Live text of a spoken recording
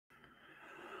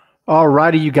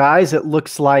Alrighty, you guys, it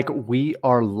looks like we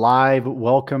are live.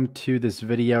 Welcome to this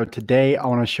video. Today, I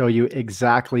want to show you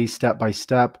exactly step by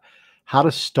step how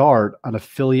to start an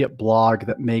affiliate blog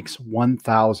that makes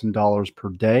 $1,000 per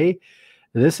day.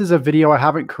 This is a video I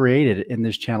haven't created in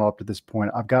this channel up to this point.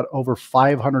 I've got over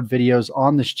 500 videos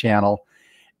on this channel,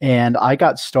 and I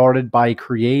got started by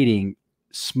creating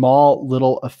small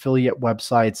little affiliate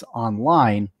websites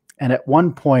online. And at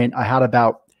one point, I had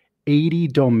about 80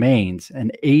 domains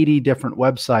and 80 different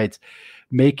websites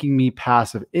making me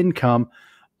passive income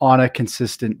on a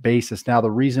consistent basis. Now,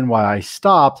 the reason why I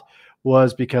stopped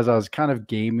was because I was kind of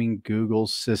gaming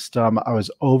Google's system. I was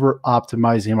over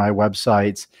optimizing my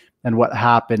websites. And what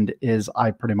happened is I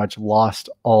pretty much lost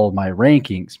all my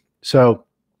rankings. So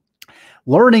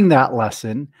learning that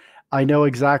lesson, I know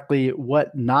exactly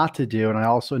what not to do. And I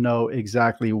also know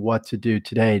exactly what to do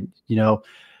today.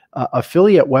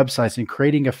 Affiliate websites and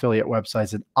creating affiliate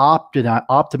websites and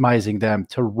optimizing them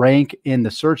to rank in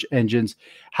the search engines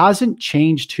hasn't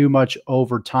changed too much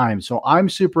over time. So I'm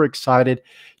super excited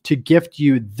to gift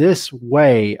you this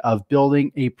way of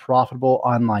building a profitable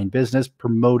online business,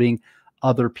 promoting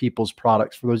other people's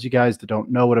products. For those of you guys that don't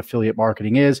know what affiliate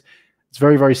marketing is, it's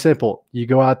very, very simple. You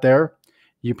go out there,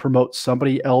 you promote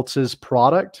somebody else's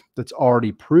product that's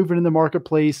already proven in the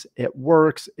marketplace. It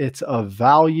works. It's of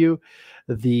value.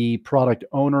 The product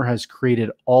owner has created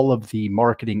all of the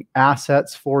marketing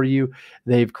assets for you.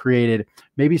 They've created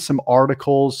maybe some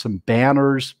articles, some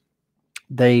banners.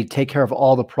 They take care of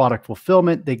all the product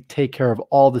fulfillment. They take care of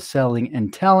all the selling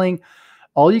and telling.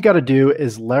 All you got to do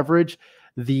is leverage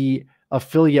the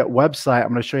affiliate website I'm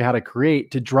going to show you how to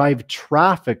create to drive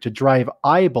traffic, to drive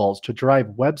eyeballs, to drive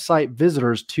website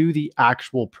visitors to the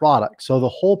actual product. So the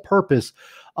whole purpose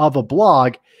of a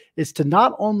blog is to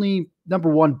not only, number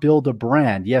one, build a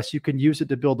brand. Yes, you can use it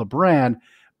to build a brand,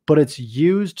 but it's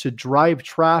used to drive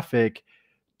traffic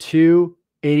to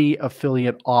any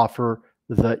affiliate offer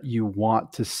that you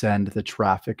want to send the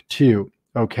traffic to.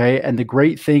 Okay. And the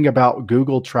great thing about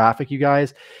Google traffic, you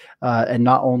guys, and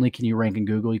not only can you rank in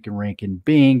Google, you can rank in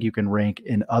Bing, you can rank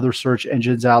in other search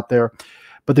engines out there.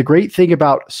 But the great thing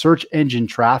about search engine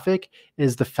traffic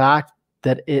is the fact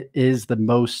that it is the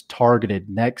most targeted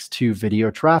next to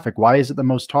video traffic. Why is it the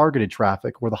most targeted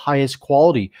traffic or the highest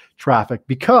quality traffic?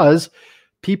 Because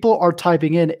people are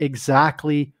typing in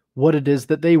exactly what it is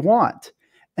that they want.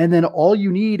 And then all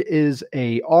you need is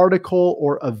an article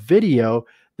or a video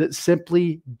that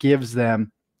simply gives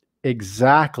them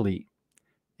exactly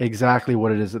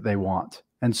what it is that they want.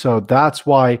 And so that's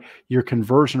why your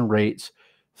conversion rates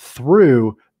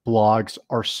through blogs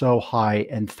are so high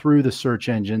and through the search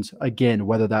engines, again,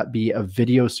 whether that be a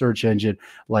video search engine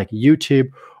like YouTube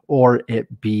or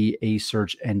it be a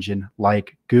search engine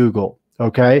like Google.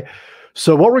 Okay.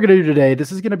 So what we're going to do today,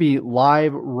 this is going to be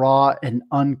live, raw, and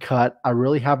uncut. I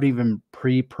really haven't even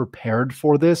pre-prepared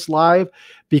for this live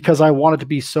because I want it to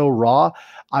be so raw.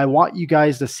 I want you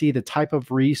guys to see the type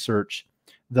of research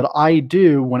that I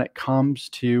do when it comes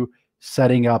to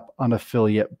setting up an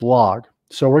affiliate blog.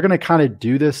 So we're going to kind of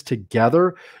do this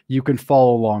together. You can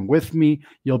follow along with me.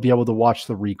 You'll be able to watch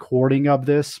the recording of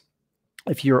this.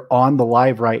 If you're on the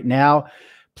live right now,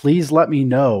 please let me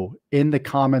know in the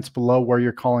comments below where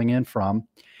you're calling in from,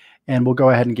 and we'll go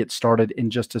ahead and get started in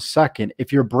just a second.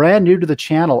 If you're brand new to the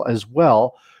channel as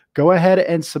well, go ahead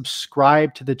and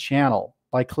subscribe to the channel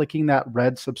by clicking that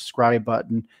red subscribe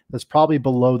button that's probably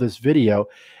below this video.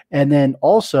 And then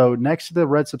also next to the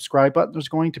red subscribe button, there's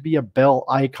going to be a bell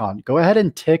icon. Go ahead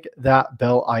and tick that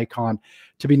bell icon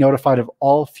to be notified of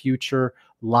all future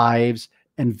lives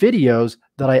and videos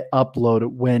that I upload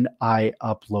when I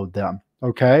upload them.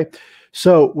 Okay.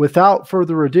 So without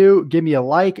further ado, give me a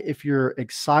like if you're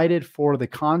excited for the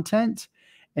content.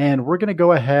 And we're going to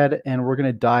go ahead and we're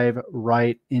going to dive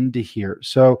right into here.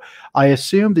 So I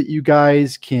assume that you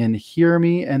guys can hear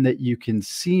me and that you can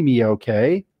see me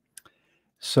okay.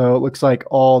 So it looks like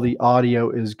all the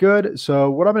audio is good. So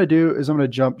what I'm going to do is I'm going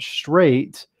to jump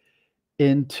straight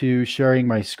into sharing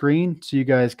my screen so you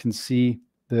guys can see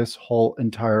this whole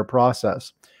entire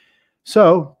process.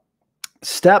 So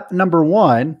step number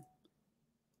one,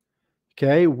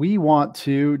 okay, we want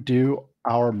to do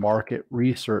our market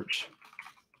research.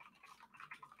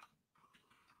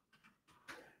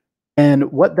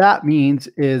 And what that means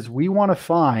is we want to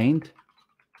find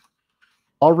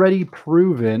already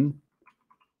proven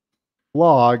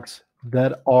blogs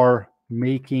that are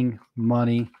making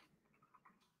money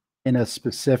in a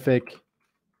specific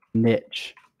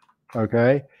niche.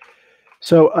 Okay.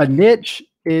 So a niche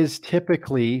is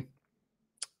typically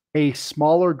a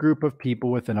smaller group of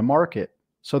people within a market.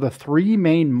 So the three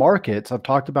main markets, I've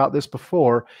talked about this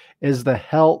before, is the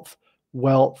health,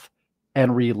 wealth,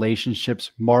 and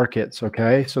relationships markets.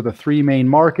 Okay. So the three main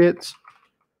markets: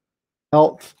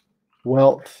 health,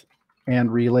 wealth,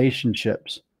 and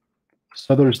relationships.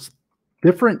 So there's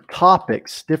different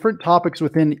topics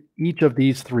within each of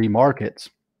these three markets.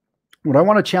 What I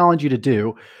want to challenge you to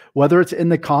do, whether it's in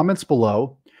the comments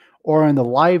below or in the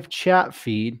live chat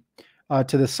feed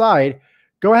to the side,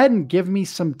 go ahead and give me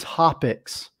some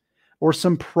topics or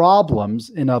some problems,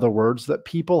 in other words, that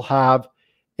people have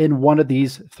in one of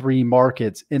these three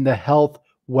markets, in the health,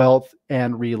 wealth,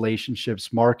 and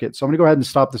relationships market. So I'm going to go ahead and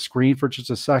stop the screen for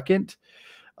just a second.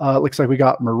 Looks like we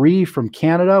got Marie from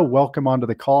Canada. Welcome onto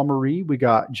the call, Marie. We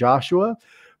got Joshua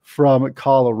from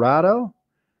Colorado.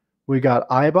 We got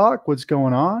Ibok. What's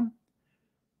going on?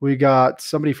 We got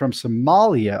somebody from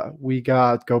Somalia. We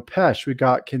got Gopesh. We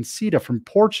got Kinsita from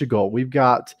Portugal. We've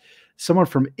got someone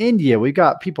from India. We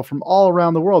got people from all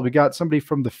around the world. We got somebody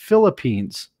from the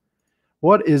Philippines.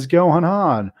 What is going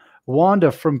on?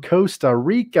 Wanda from Costa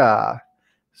Rica.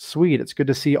 Sweet. It's good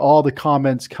to see all the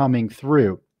comments coming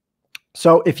through.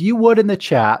 So if you would, in the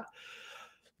chat,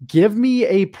 give me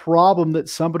a problem that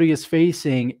somebody is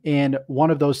facing in one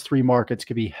of those three markets. It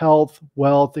could be health,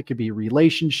 wealth, it could be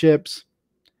relationships.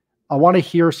 I want to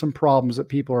hear some problems that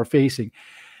people are facing.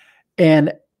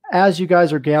 And as you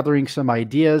guys are gathering some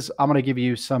ideas, I'm going to give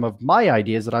you some of my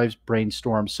ideas that I've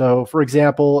brainstormed. So for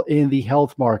example, in the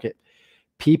health market,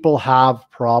 people have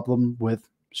problem with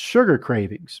sugar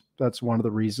cravings. That's one of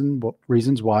the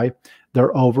reasons why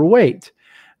they're overweight.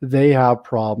 They have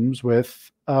problems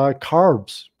with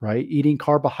carbs, right? Eating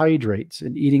carbohydrates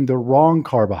and eating the wrong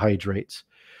carbohydrates.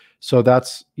 So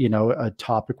that's, a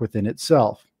topic within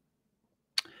itself.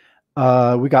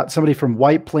 We got somebody from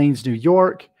White Plains, New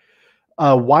York.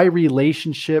 Why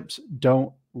relationships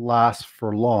don't last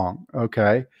for long.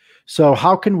 Okay. So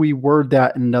how can we word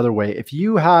that in another way? If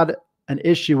you had an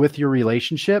issue with your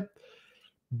relationship,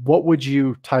 what would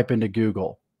you type into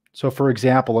Google? So for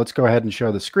example, let's go ahead and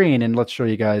show the screen and let's show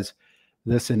you guys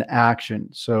this in action.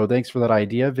 So thanks for that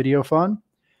idea, Video Fun.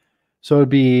 So it'd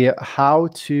be how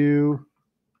to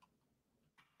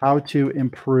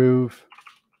improve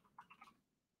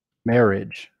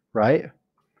marriage, right?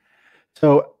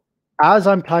 So as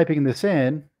I'm typing this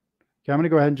in, okay, I'm going to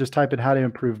go ahead and just type in how to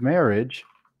improve marriage.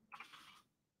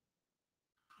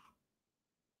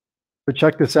 But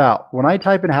check this out. When I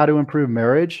type in how to improve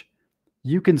marriage,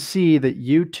 you can see that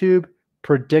YouTube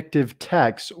predictive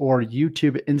text, or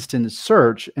YouTube instant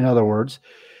search, in other words,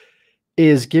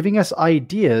 is giving us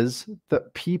ideas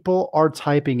that people are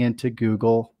typing into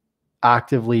Google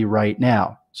actively right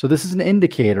now. So this is an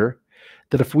indicator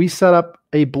that if we set up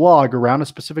a blog around a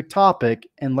specific topic,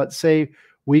 and let's say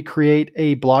we create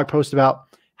a blog post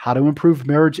about how to improve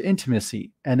marriage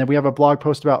intimacy, and then we have a blog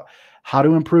post about how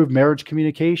to improve marriage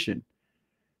communication,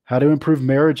 how to improve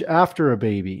marriage after a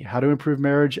baby, how to improve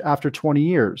marriage after 20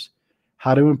 years,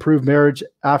 how to improve marriage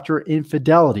after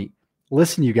infidelity.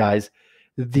 Listen, you guys,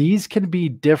 these can be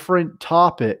different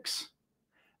topics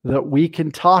that we can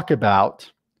talk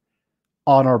about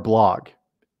on our blog.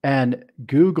 And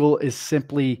Google is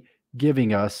simply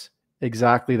giving us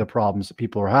exactly the problems that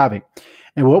people are having.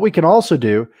 And what we can also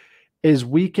do is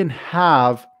we can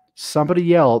have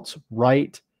somebody else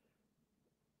write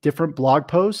different blog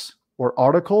posts or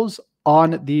articles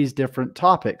on these different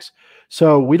topics.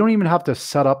 So we don't even have to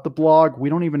set up the blog. We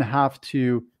don't even have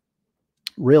to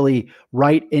really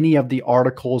write any of the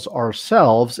articles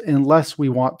ourselves unless we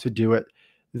want to do it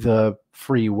the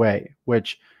free way,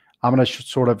 which I'm going to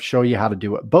sort of show you how to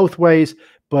do it both ways,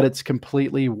 but it's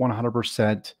completely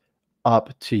 100%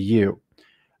 up to you.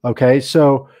 Okay,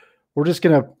 so we're just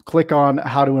going to click on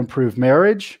how to improve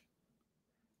marriage,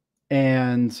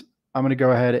 and I'm going to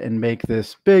go ahead and make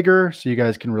this bigger so you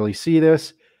guys can really see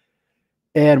this.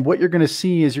 And what you're going to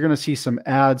see is you're going to see some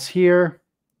ads here,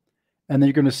 and then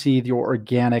you're going to see the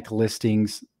organic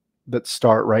listings that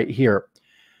start right here.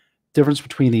 Difference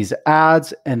between these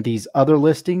ads and these other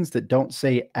listings that don't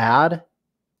say ad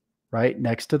right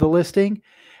next to the listing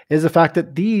is the fact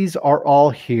that these are all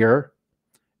here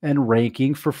and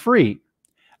ranking for free.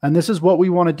 And this is what we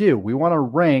want to do. We want to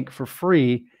rank for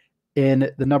free in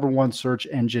the #1 search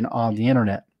engine on the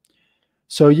internet.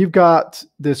 So you've got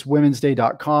this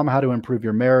womensday.com, how to improve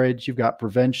your marriage. You've got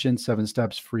prevention, 7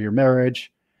 steps for your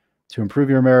marriage, to improve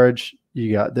your marriage.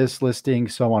 You got this listing,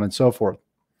 so on and so forth.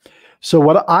 So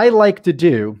what I like to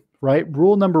do, right,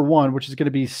 rule #1, which is going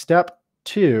to be step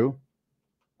 2,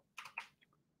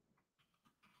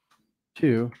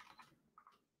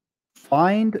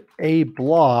 find a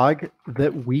blog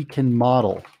that we can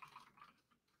model.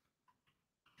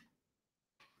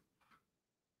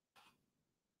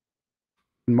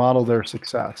 and model their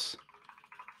success.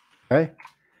 Okay.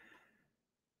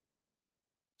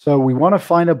 So we want to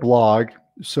find a blog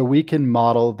so we can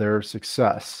model their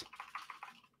success.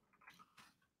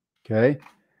 Okay.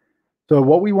 So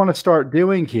what we want to start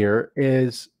doing here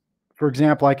is, for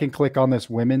example, I can click on this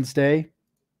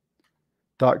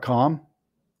womensday.com,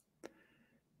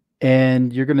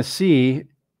 and you're going to see,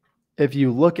 if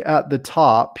you look at the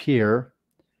top here,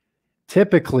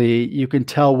 typically you can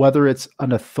tell whether it's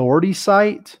an authority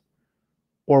site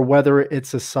or whether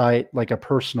it's a site like a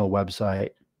personal website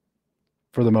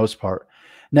for the most part.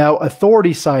 Now,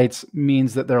 authority sites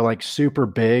means that they're like super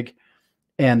big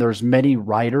and there's many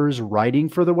writers writing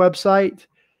for the website.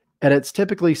 And it's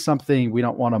typically something we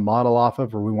don't want to model off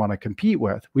of or we want to compete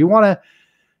with. We want to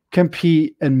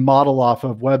compete and model off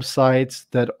of websites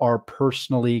that are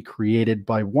personally created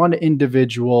by one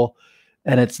individual.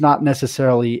 And it's not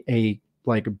necessarily a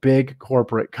like big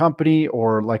corporate company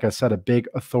or, like I said, a big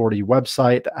authority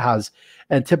website that has,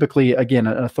 and typically, again,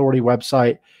 an authority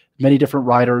website, many different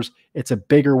writers. It's a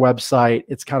bigger website.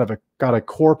 It's kind of got a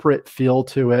corporate feel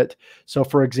to it. So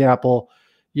for example,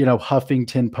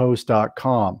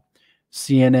 HuffingtonPost.com,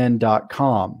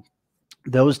 CNN.com,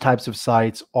 those types of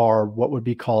sites are what would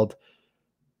be called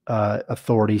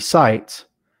authority sites.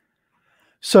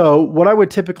 So what I would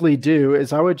typically do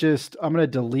is I'm going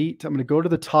to go to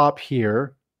the top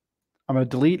here. I'm going to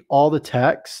delete all the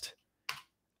text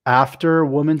after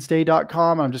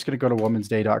womensday.com. I'm just going to go to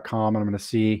womensday.com and I'm going to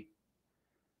see.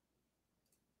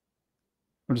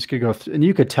 I'm just going to go through, and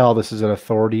you could tell this is an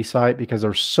authority site because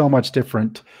there's so much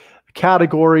different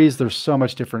categories. There's so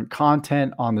much different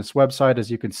content on this website, as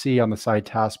you can see on the side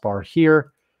taskbar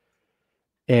here.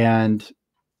 And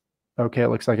okay, it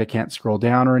looks like I can't scroll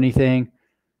down or anything.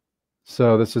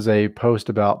 So this is a post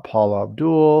about Paula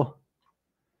Abdul.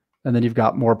 And then you've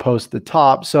got more posts at the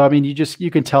top. So, I mean,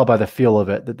 you can tell by the feel of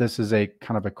it that this is a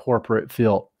kind of a corporate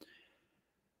feel.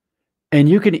 And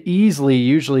you can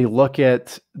usually look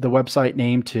at the website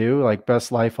name too, like Best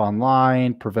Life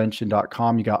Online,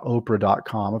 prevention.com. You got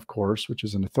Oprah.com, of course, which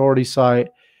is an authority site,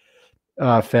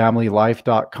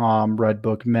 familylife.com,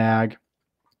 Redbook Mag.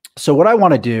 So what I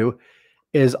want to do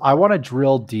is I want to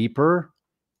drill deeper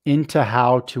into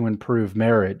how to improve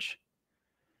marriage.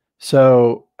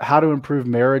 So how to improve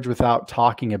marriage without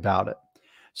talking about it.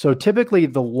 So typically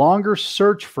the longer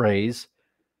search phrase,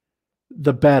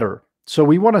 the better. So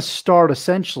we want to start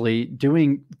essentially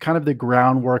doing kind of the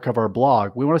groundwork of our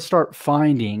blog. We want to start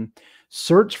finding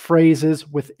search phrases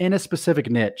within a specific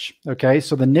niche. Okay.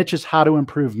 So the niche is how to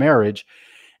improve marriage.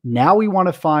 Now we want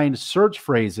to find search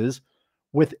phrases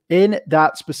within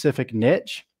that specific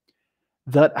niche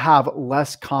that have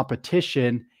less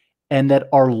competition and that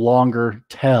are longer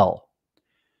tail.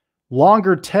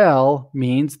 Longer tail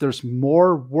means there's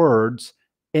more words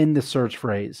in the search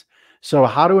phrase. So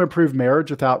how to improve marriage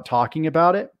without talking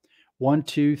about it? 1,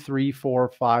 2, 3, 4,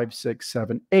 5, 6,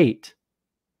 7, 8.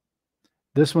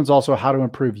 This one's also how to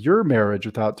improve your marriage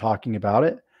without talking about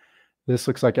it. This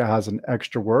looks like it has an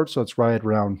extra word, so it's right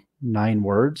around 9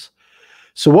 words.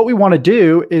 So what we want to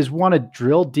do is want to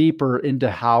drill deeper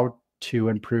into how to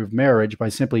improve marriage by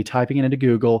simply typing it into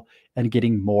Google and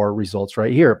getting more results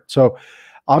right here. So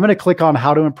I'm going to click on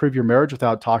how to improve your marriage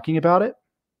without talking about it.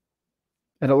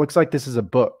 And it looks like this is a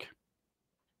book.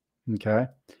 Okay.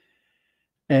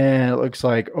 And it looks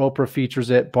like Oprah features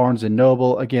it, Barnes and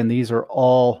Noble. Again, these are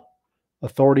all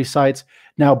authority sites.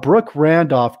 Now,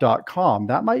 brookerandolph.com,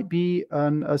 that might be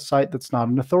a site that's not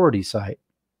an authority site.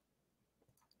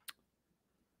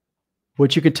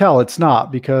 Which you can tell it's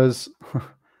not, because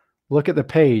look at the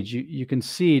page. You can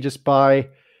see just by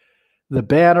the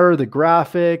banner, the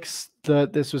graphics,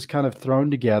 that this was kind of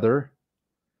thrown together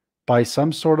by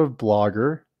some sort of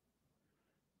blogger.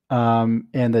 And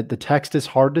that the text is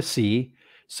hard to see.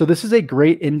 So this is a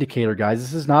great indicator, guys.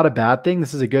 This is not a bad thing.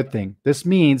 This is a good thing. This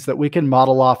means that we can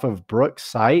model off of Brooke's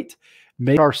site,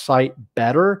 make our site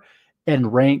better,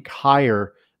 and rank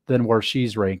higher than where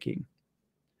she's ranking.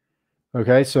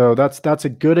 Okay, so that's a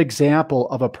good example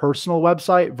of a personal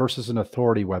website versus an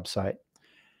authority website.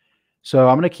 So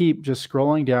I'm going to keep just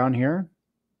scrolling down here.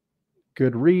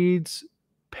 Goodreads,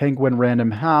 Penguin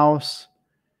Random House.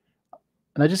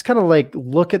 And I just kind of like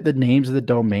look at the names of the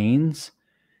domains.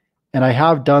 And I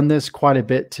have done this quite a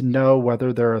bit to know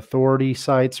whether they're authority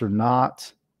sites or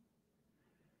not.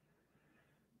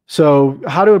 So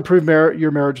how to improve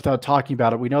your marriage without talking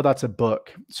about it. We know that's a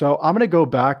book. So I'm going to go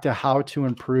back to how to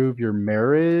improve your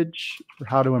marriage, or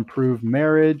how to improve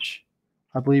marriage.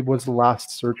 I believe was the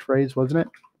last search phrase, wasn't it?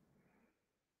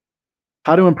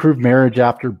 How to improve marriage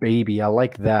after baby. I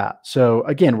like that. So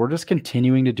again, we're just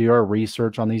continuing to do our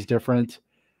research on these different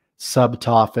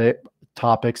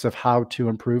topics of how to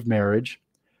improve marriage.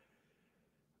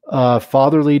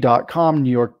 Fatherly.com, New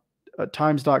York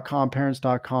Times.com,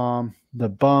 Parents.com, The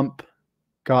Bump,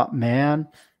 Got Man.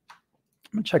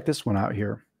 I'm going to check this one out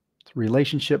here. It's a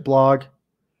relationship blog.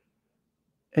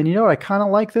 And you know what? I kind of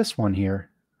like this one here.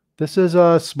 This is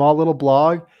a small little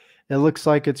blog. It looks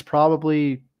like it's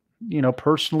probably,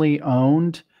 personally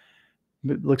owned.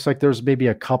 It looks like there's maybe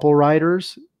a couple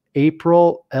writers.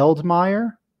 April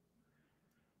Eldmeyer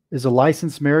is a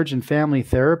licensed marriage and family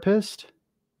therapist.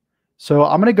 So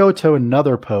I'm going to go to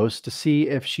another post to see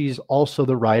if she's also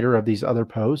the writer of these other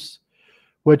posts,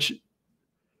 which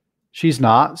she's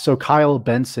not. So Kyle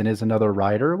Benson is another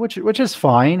writer, which is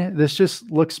fine. This just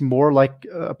looks more like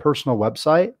a personal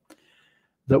website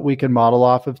that we can model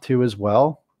off of too as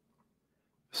well.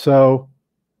 So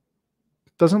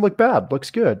doesn't look bad.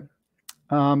 Looks good.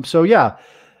 So yeah,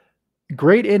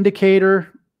 great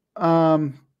indicator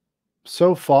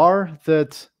so far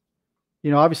that,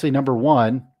 obviously number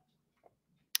one,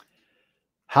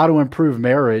 how to improve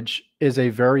marriage is a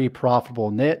very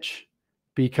profitable niche,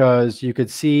 because you could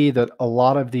see that a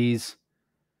lot of these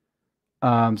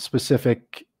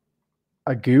specific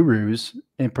gurus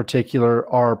in particular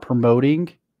are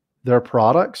promoting their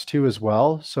products too as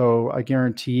well. So I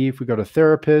guarantee if we go to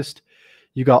therapist,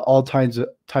 you got all types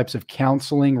of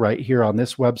counseling right here on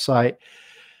this website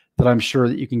that I'm sure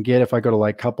that you can get. If I go to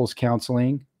like couples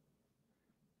counseling,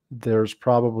 there's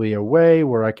probably a way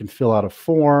where I can fill out a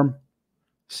form.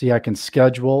 See, I can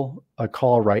schedule a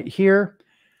call right here.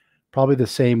 Probably the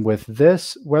same with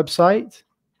this website.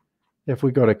 If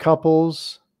we go to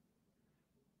couples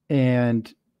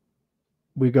and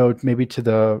we go maybe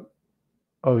to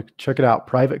check it out,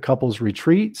 private couples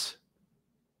retreats.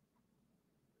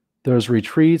 There's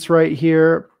retreats right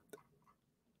here.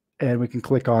 And we can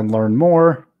click on learn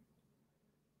more.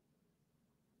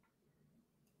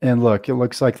 And look, it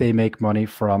looks like they make money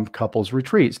from couples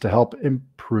retreats to help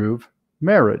improve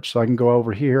marriage. So I can go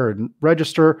over here and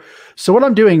register. So what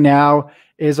I'm doing now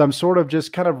is I'm sort of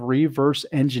just kind of reverse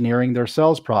engineering their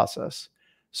sales process.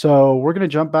 So we're going to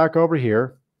jump back over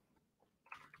here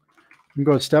and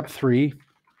go to step 3.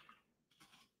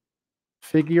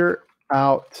 Figure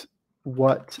out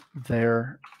what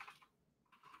their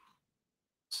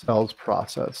sales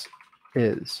process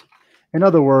is. In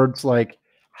other words, like,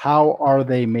 how are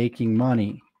they making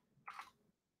money?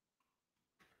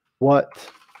 What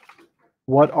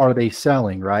are they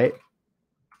selling, right?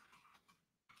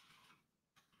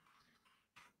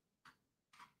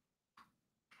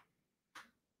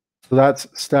 So that's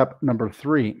step number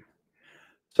 3.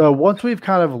 So once we've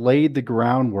kind of laid the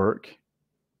groundwork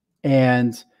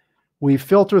and we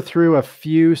filter through a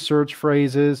few search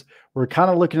phrases, we're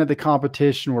kind of looking at the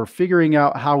competition, we're figuring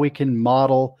out how we can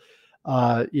model,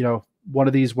 one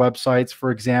of these websites, for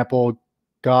example,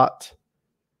 gotman.com.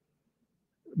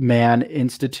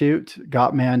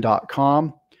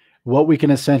 What we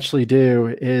can essentially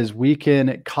do is we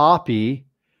can copy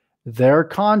their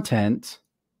content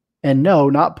and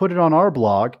not put it on our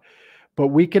blog, but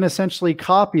we can essentially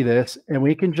copy this and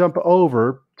we can jump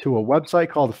over to a website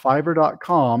called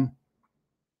fiverr.com,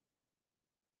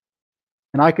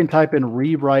 and I can type in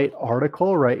rewrite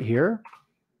article right here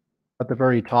at the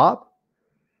very top.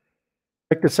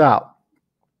 Check this out.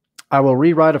 I will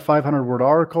rewrite a 500-word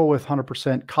article with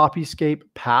 100% copyscape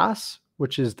pass,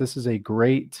 this is a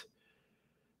great,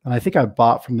 and I think I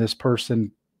bought from this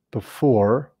person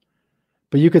before,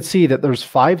 but you could see that there's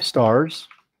 5 stars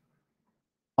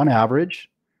on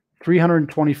average,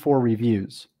 324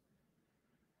 reviews.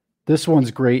 This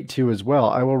one's great too as well.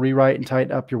 I will rewrite and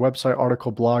tighten up your website,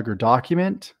 article, blog, or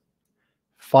document.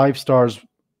 5 stars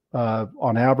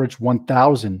on average,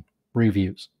 1,000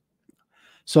 reviews.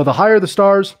 So the higher the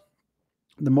stars,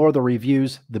 the more the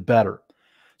reviews, the better.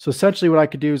 So essentially what I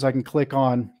could do is I can click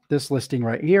on this listing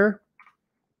right here.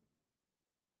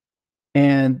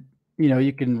 And,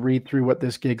 you can read through what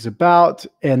this gig's about,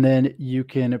 and then you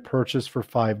can purchase for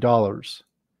 $5.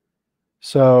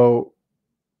 So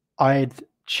I'd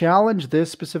challenge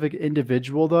this specific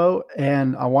individual though,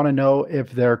 and I want to know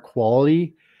if their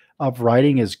quality of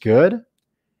writing is good.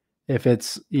 If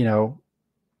it's,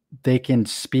 they can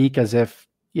speak as if,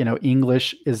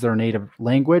 English is their native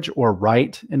language, or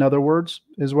write, in other words,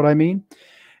 is what I mean.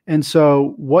 And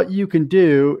so what you can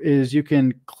do is you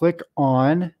can click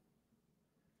on,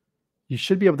 you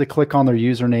should be able to click on their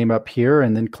username up here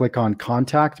and then click on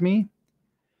contact me.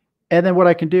 And then what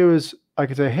I can do is I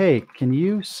can say, hey, can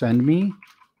you send me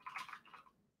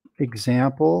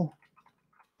example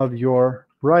of your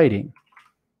writing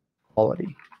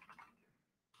quality?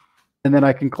 And then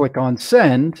I can click on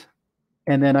send.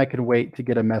 and then I can wait to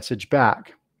get a message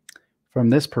back from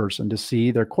this person to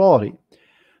see their quality.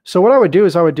 So what I would do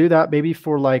is I would do that maybe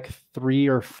for like 3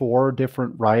 or 4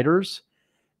 different writers.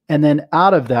 And then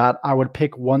out of that, I would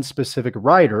pick one specific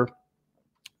writer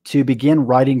to begin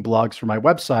writing blogs for my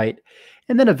website.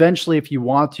 And then eventually, if you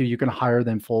want to, you can hire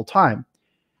them full time.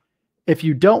 If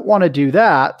you don't want to do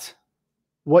that,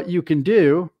 what you can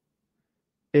do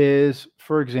is,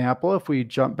 for example, if we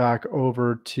jump back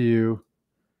over to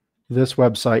this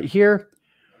website here,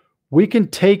 we can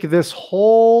take this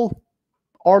whole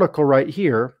article right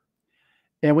here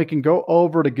and we can go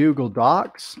over to Google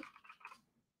Docs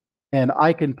and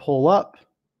I can pull up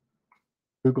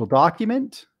Google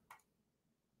document.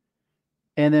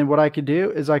 And then what I can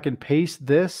do is I can paste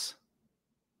this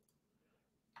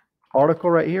article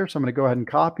right here. So I'm going to go ahead and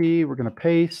copy. We're going to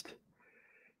paste.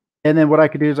 And then what I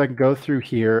can do is I can go through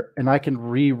here and I can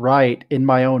rewrite in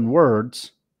my own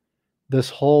words this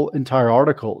whole entire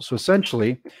article. So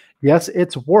essentially, yes,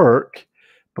 it's work,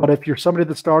 but if you're somebody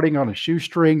that's starting on a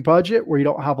shoestring budget where you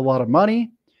don't have a lot of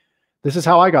money, this is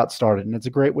how I got started, and it's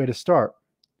a great way to start.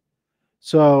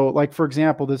 So, like, for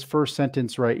example, this first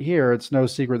sentence right here, it's no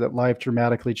secret that life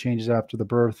dramatically changes after the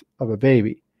birth of a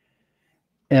baby.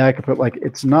 And I could put, like,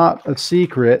 it's not a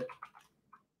secret,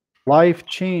 life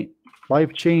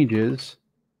changes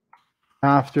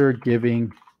after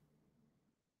giving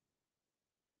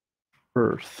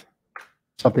birth.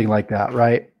 Something like that,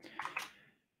 right?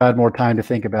 If I had more time to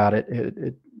think about it,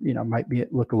 it might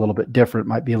look a little bit different,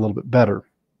 might be a little bit better.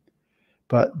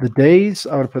 But the days,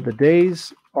 I would put the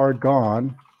days are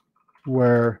gone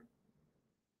where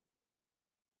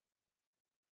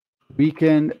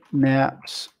weekend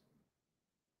naps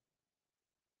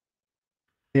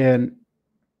and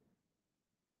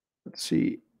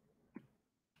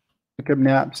weekend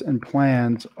naps and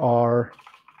plans are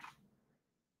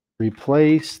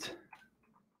replaced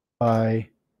by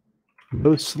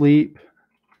no sleep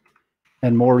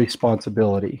and more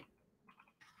responsibility.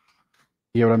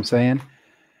 You know what I'm saying?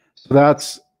 So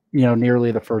that's,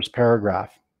 nearly the first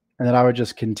paragraph. And then I would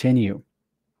just continue.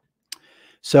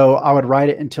 So I would write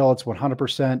it until it's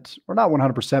 100%, or not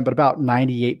 100%, but about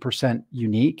 98%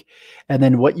 unique. And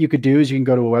then what you could do is you can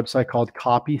go to a website called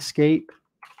Copyscape.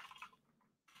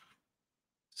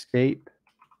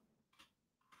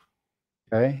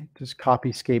 Okay, just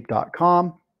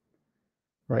copyscape.com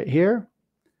right here.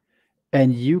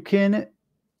 And you can,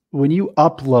 when you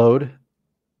upload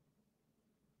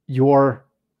your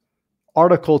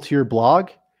article to your blog,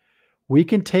 we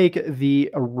can take the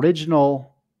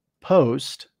original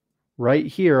post right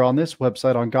here on this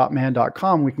website on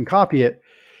gotman.com. We can copy it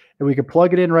and we can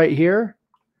plug it in right here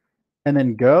and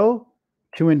then go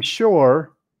to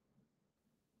ensure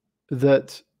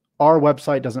that our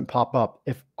website doesn't pop up.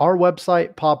 If our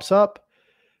website pops up,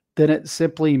 then it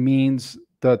simply means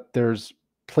that there's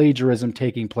plagiarism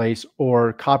taking place,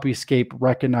 or Copyscape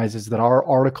recognizes that our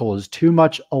article is too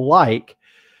much alike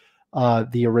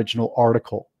the original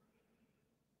article.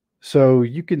 So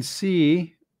you can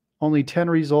see only 10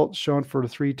 results shown for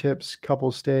 3 tips.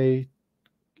 Couples stay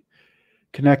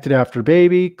connected after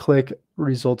baby. Click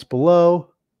results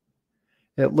below.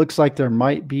 It looks like there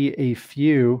might be a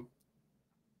few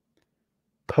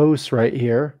posts right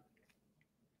here.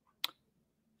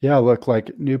 Yeah, look,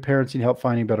 like new parents need help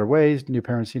finding better ways. New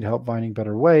parents need help finding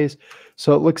better ways.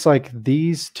 So it looks like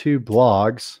these 2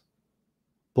 blog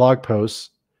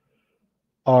posts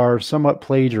are somewhat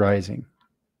plagiarizing.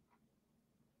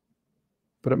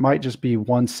 But it might just be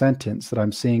one sentence that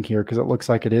I'm seeing here because it looks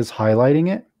like it is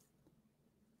highlighting it.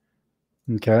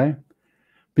 Okay.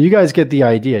 But you guys get the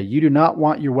idea. You do not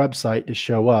want your website to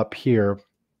show up here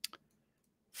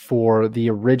for the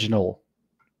original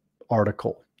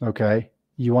article. Okay.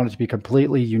 You want it to be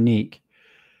completely unique.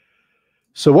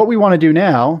 So what we want to do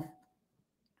now,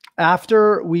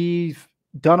 after we've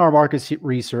done our market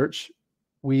research,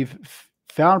 we've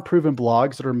found proven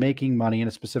blogs that are making money in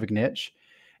a specific niche.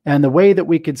 And the way that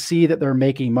we could see that they're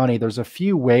making money, there's a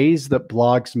few ways that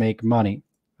blogs make money.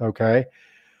 Okay.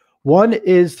 One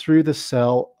is through the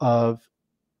sale of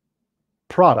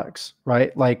products,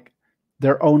 right? Like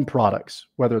their own products,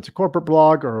 whether it's a corporate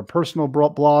blog or a personal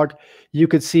blog. You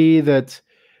could see that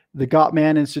the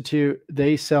Gottman Institute,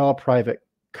 they sell private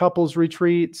couples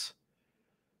retreats.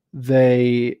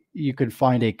 You can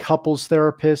find a couples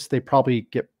therapist. They probably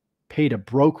get paid a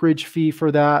brokerage fee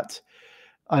for that.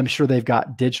 I'm sure they've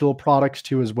got digital products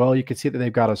too as well. You can see that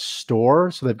they've got a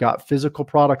store. So they've got physical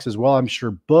products as well. I'm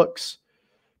sure books,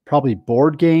 probably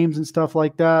board games and stuff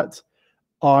like that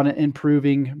on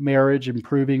improving marriage,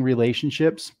 improving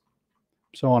relationships,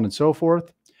 so on and so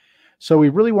forth. So we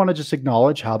really want to just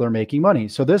acknowledge how they're making money.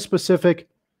 So this specific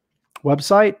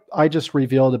website, I just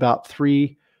revealed about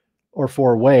 3 or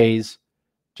 4 ways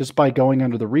just by going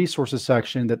under the resources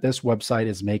section that this website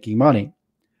is making money.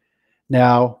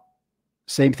 Now,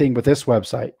 same thing with this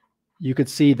website. You could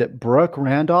see that Brooke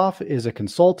Randolph is a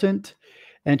consultant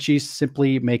and she's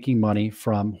simply making money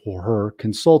from her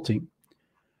consulting.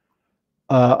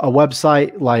 A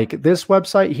website like this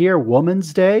website here,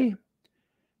 Woman's Day,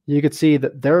 you could see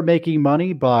that they're making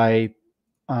money by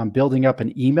building up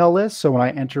an email list. So when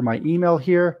I enter my email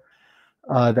here,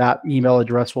 that email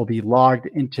address will be logged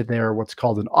into their what's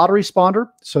called an autoresponder.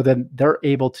 So then they're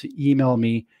able to email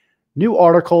me new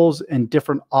articles and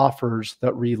different offers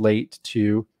that relate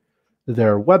to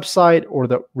their website or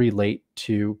that relate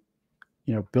to,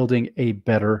 building a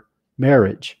better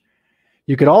marriage.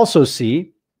 You could also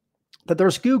see that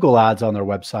there's Google ads on their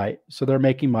website. So they're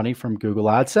making money from Google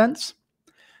AdSense.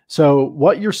 So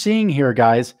what you're seeing here,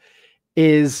 guys,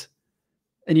 is,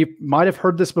 and you might have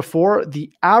heard this before,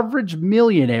 the average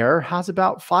millionaire has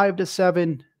about 5 to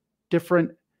 7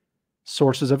 different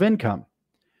sources of income.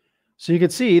 So you can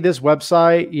see this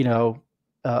website,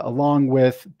 along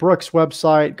with Brooke's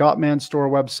website, Gottman's store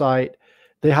website,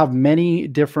 they have many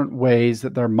different ways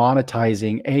that they're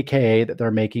monetizing, AKA that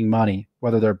they're making money,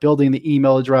 whether they're building the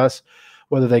email address,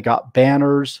 whether they got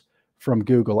banners from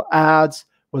Google Ads,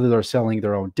 whether they're selling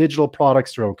their own digital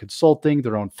products, their own consulting,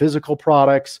 their own physical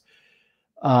products.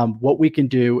 What we can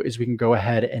do is we can go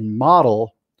ahead and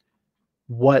model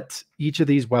what each of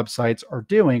these websites are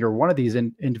doing, or one of these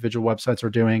individual websites are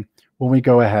doing when we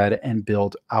go ahead and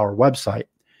build our website.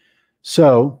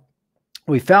 So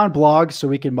we found blogs so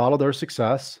we can model their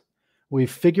success.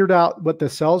 We've figured out what the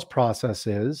sales process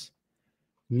is.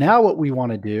 Now what we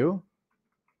want to do,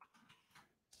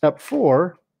 step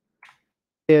 4,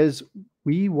 is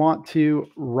we want to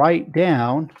write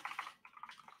down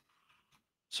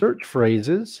search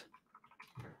phrases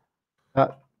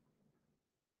that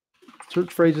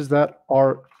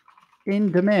are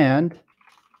in demand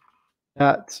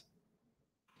that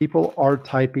people are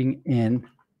typing in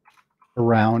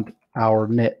around our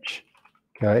niche,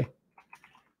 okay?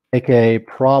 AKA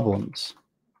problems.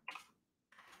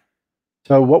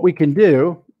 So what we can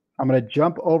do, I'm going to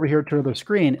jump over here to the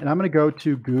screen and I'm going to go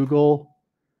to Google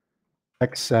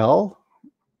Excel.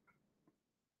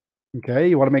 Okay,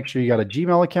 you want to make sure you got a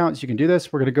Gmail account so you can do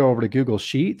this. We're going to go over to Google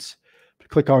Sheets.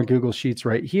 Click on Google Sheets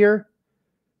right here.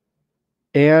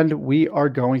 And we are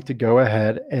going to go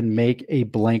ahead and make a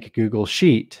blank Google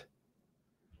Sheet.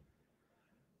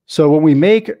 So when we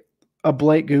make a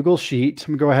blank Google Sheet,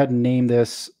 I'm going to go ahead and name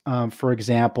this, for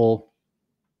example,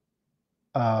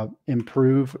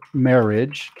 Improve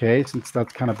Marriage, okay, since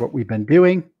that's kind of what we've been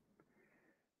doing.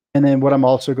 And then what I'm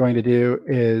also going to do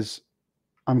is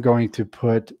I'm going to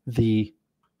put the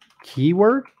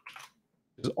keyword,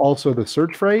 which is also the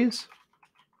search phrase.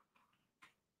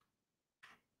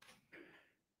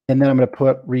 And then I'm going to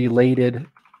put related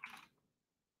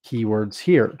keywords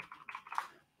here.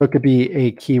 So it could be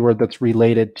a keyword that's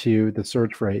related to the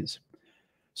search phrase.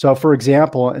 So for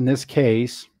example, in this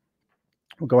case,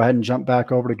 we'll go ahead and jump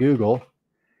back over to Google.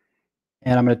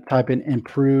 And I'm going to type in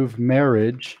improve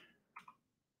marriage.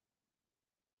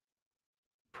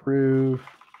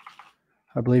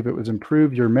 I believe it was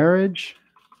improve your marriage,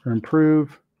 or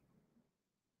improve.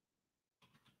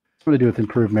 I'm going to do with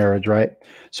improve marriage, right?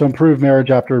 So improve marriage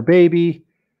after a baby,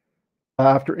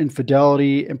 after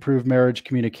infidelity, improve marriage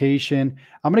communication.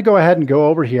 I'm going to go ahead and go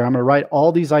over here. I'm going to write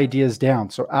all these ideas down.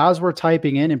 So as we're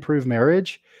typing in improve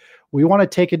marriage, we want to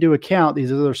take into account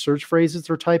these other search phrases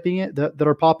that are typing it that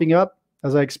are popping up,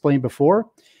 as I explained before.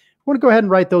 I want to go ahead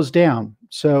and write those down.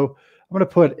 So I'm going to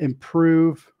put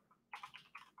improve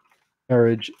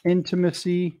marriage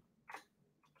intimacy,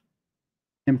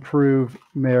 improve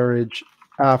marriage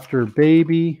after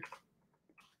baby,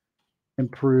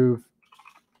 improve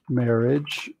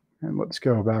marriage, and let's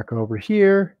go back over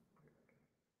here.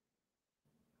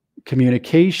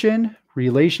 Communication,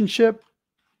 relationship,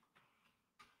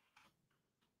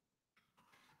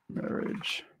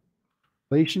 marriage,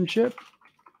 relationship.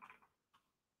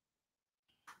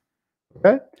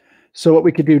 Okay. So what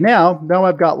we could do now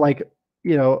I've got like,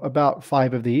 about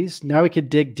 5 of these. Now we could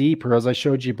dig deeper, as I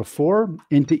showed you before,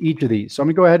 into each of these. So I'm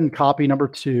going to go ahead and copy number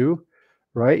 2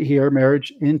 right here,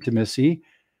 marriage intimacy.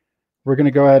 We're going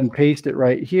to go ahead and paste it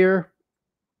right here.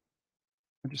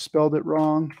 I just spelled it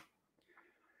wrong.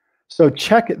 So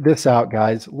check this out,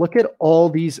 guys. Look at all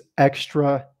these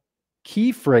extra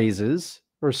key phrases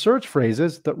or search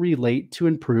phrases that relate to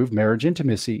improve marriage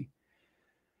intimacy.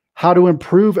 How to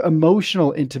improve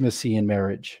emotional intimacy in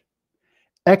marriage.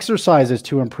 Exercises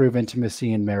to improve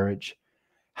intimacy in marriage.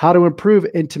 How to improve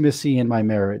intimacy in my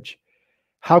marriage.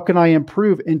 How can I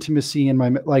improve intimacy in my,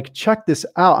 like, check this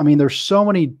out. I mean, there's so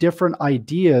many different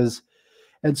ideas.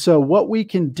 And so what we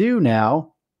can do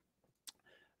now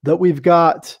that we've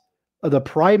got the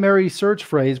primary search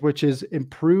phrase, which is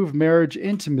improve marriage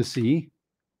intimacy,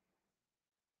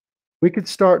 we could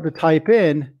start to type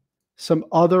in some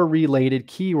other related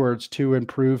keywords to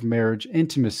improve marriage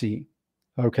intimacy.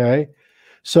 Okay.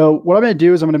 So what I'm going to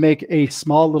do is I'm going to make a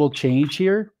small little change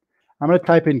here. I'm going to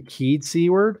type in keyed C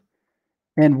word.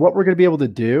 And what we're going to be able to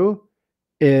do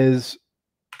is,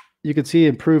 you can see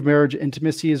improve marriage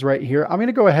intimacy is right here. I'm going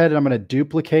to go ahead and I'm going to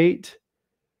duplicate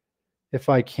if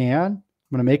I can.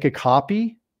 I'm going to make a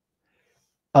copy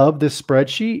of this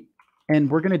spreadsheet, and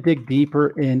we're going to dig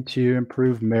deeper into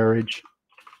improve marriage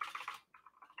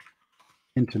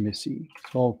intimacy.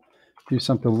 So I'll do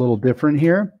something a little different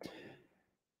here.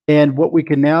 And what we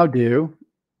can now do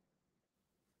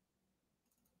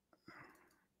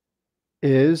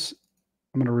is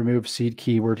I'm going to remove seed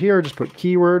keyword here, just put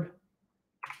keyword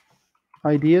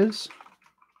ideas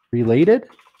related.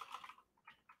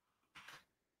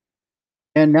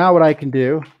 And now what I can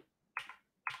do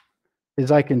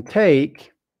is I can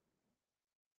take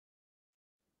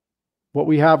what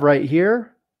we have right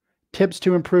here, tips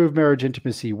to improve marriage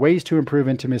intimacy, ways to improve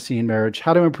intimacy in marriage,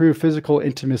 how to improve physical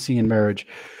intimacy in marriage.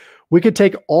 We could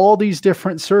take all these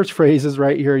different search phrases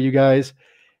right here, you guys,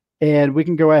 and we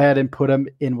can go ahead and put them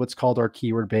in what's called our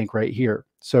keyword bank right here.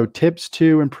 So tips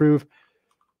to improve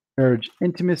marriage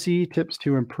intimacy, tips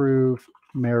to improve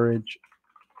marriage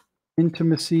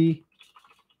intimacy.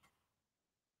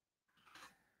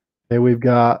 Okay, we've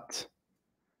got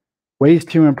ways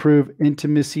to improve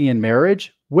intimacy in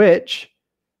marriage, which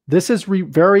this is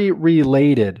very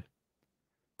related.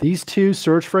 These two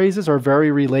search phrases are very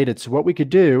related. So what we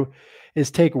could do is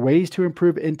take ways to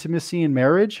improve intimacy in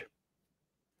marriage,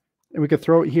 and we could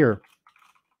throw it here.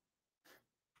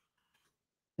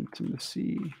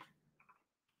 Intimacy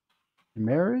in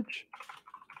marriage.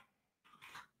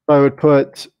 So I would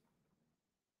put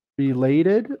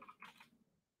related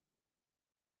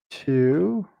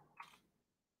to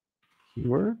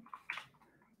keyword.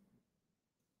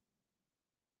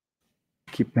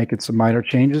 Keep making some minor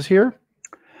changes here.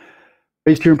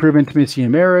 Ways to improve intimacy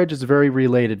in marriage is very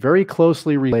related, very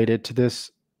closely related to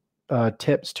this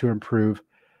tips to improve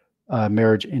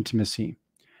marriage intimacy.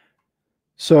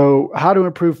 So how to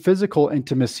improve physical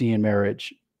intimacy in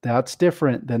marriage. That's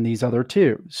different than these other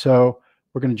two. So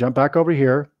we're going to jump back over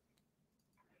here.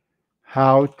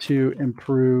 How to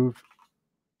improve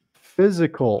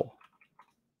physical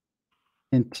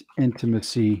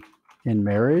intimacy in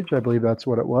marriage. I believe that's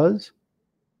what it was.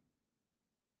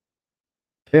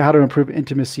 Okay, how to improve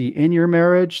intimacy in your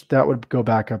marriage. That would go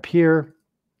back up here.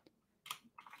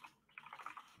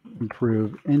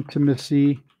 Improve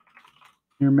intimacy in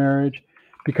your marriage.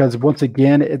 Because once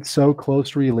again, it's so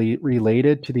closely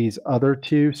related to these other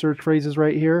two search phrases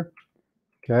right here.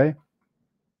 Okay.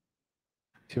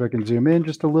 See if I can zoom in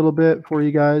just a little bit for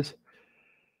you guys.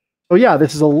 Oh yeah,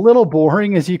 this is a little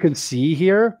boring, as you can see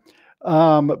here.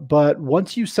 But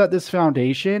once you set this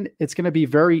foundation, it's going to be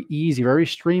very easy, very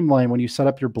streamlined when you set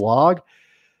up your blog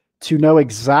to know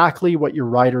exactly what your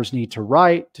writers need to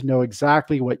write, to know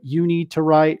exactly what you need to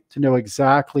write, to know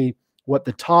exactly what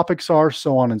the topics are,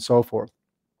 so on and so forth.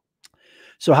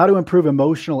 So how to improve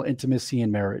emotional intimacy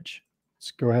in marriage. Let's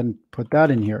go ahead and put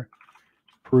that in here.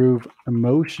 Improve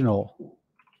emotional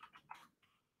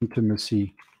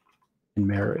intimacy in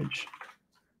marriage.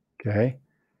 Okay.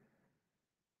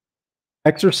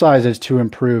 Exercises to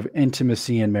improve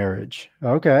intimacy in marriage.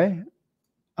 Okay.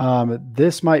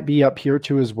 This might be up here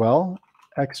too as well.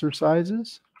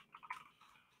 Exercises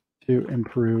to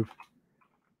improve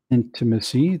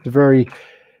intimacy. It's a very,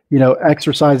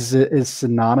 exercises is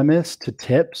synonymous to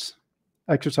tips.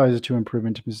 Exercises to improve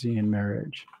intimacy in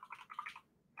marriage.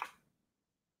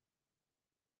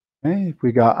 Okay.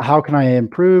 We got, how can I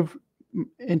improve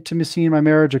intimacy in my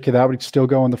marriage? Okay, that would still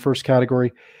go in the first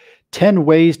category. 10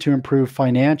 ways to improve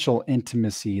financial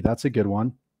intimacy. That's a good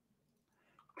one.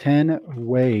 10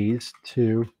 ways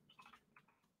to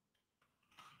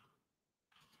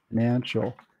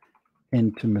financial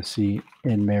intimacy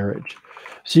in marriage.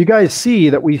 So you guys see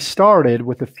that we started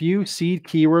with a few seed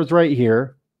keywords right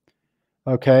here.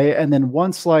 Okay. And then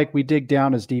once we dig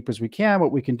down as deep as we can,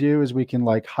 what we can do is we can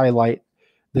highlight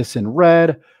this in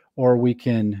red, or we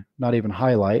can not even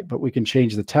highlight, but we can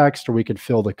change the text, or we can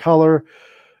fill the color,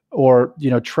 or,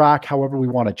 track however we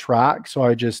want to track. So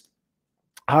I just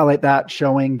highlight that,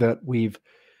 showing that we've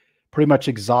pretty much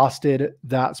exhausted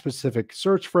that specific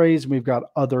search phrase. We've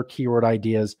got other keyword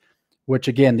ideas, which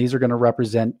again, these are going to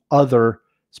represent other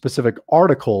specific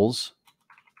articles,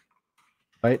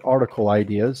 right? Article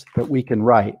ideas that we can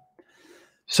write.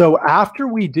 So after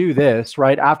we do this,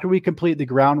 right, after we complete the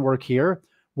groundwork here,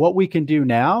 what we can do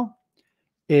now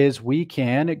is we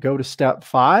can go to step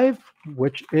 5,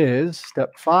 which is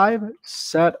step 5,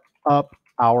 set up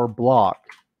our blog.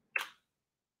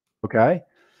 Okay.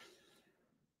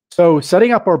 So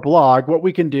setting up our blog, what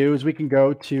we can do is we can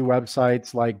go to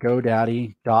websites like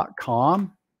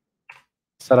GoDaddy.com,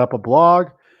 set up a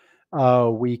blog.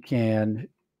 We can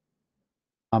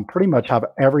pretty much have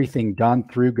everything done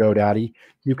through GoDaddy.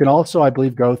 You can also, I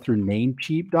believe, go through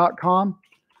Namecheap.com.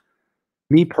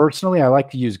 Me personally, I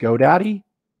like to use GoDaddy.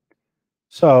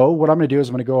 So what I'm going to do is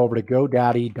I'm going to go over to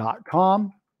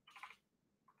GoDaddy.com.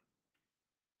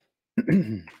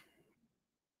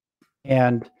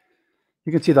 And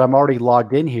you can see that I'm already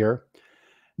logged in here.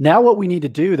 Now what we need to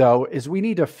do, though, is we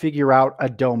need to figure out a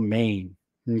domain,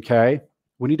 okay?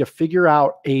 We need to figure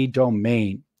out a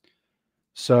domain.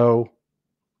 So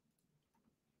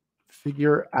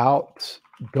figure out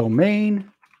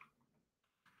domain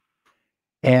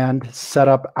and set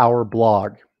up our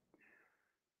blog.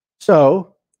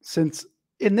 So since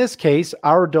in this case,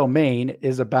 our domain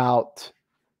is about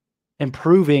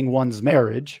improving one's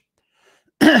marriage,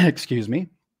 excuse me,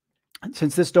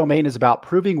 since this domain is about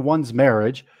proving one's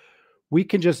marriage, we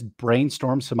can just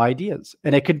brainstorm some ideas.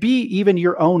 And it could be even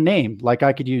your own name. Like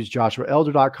I could use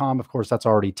joshuaelder.com. Of course, that's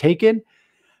already taken.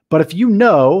 But if you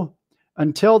know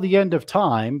until the end of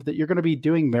time that you're going to be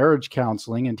doing marriage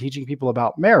counseling and teaching people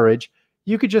about marriage,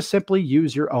 you could just simply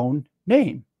use your own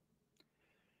name.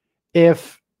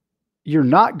 If you're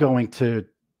not going to,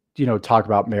 talk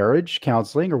about marriage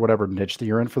counseling or whatever niche that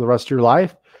you're in for the rest of your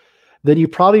life, then you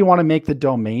probably want to make the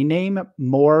domain name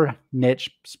more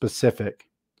niche specific.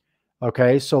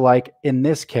 Okay. So like in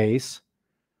this case,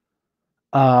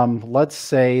 let's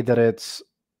say that it's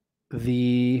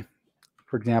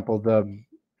for example, the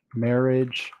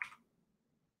marriage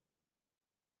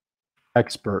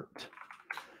expert.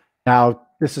 Now,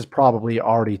 this is probably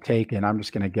already taken. I'm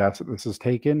just going to guess that this is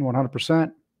taken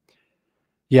 100%.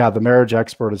 Yeah, the marriage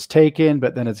expert is taken,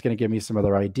 but then it's going to give me some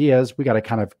other ideas. We got to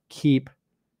kind of keep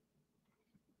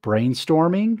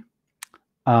brainstorming.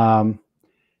 And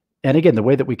again, the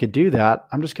way that we could do that,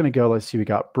 I'm just going to go, let's see, we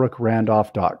got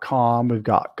brookerandolph.com. We've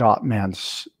got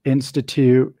Gottman's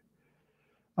Institute,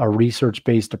 a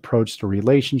research-based approach to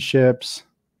relationships,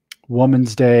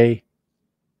 Woman's Day,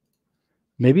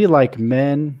 maybe like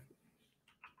men.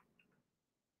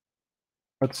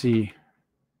 Let's see.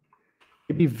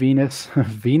 Maybe Venus,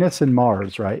 Venus and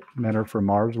Mars, right? Men are from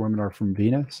Mars, women are from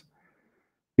Venus.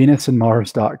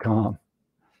 Venusandmars.com.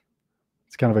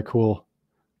 It's kind of a cool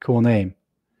name.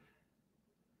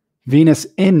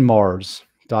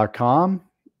 Venusinmars.com.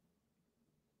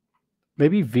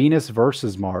 Maybe Venus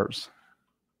versus Mars.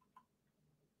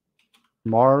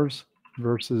 Mars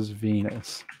versus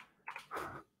Venus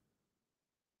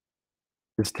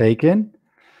is taken.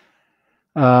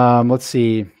 Let's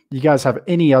see. You guys have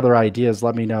any other ideas?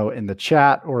 Let me know in the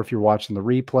chat, or if you're watching the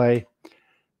replay.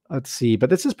 Let's see. But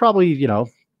this is probably,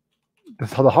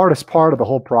 the hardest part of the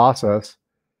whole process.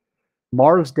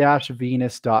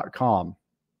 Mars-Venus.com.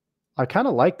 I kind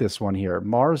of like this one here.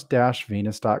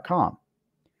 Mars-Venus.com.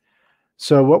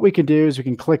 So what we can do is we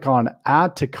can click on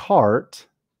Add to Cart.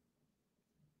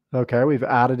 Okay, we've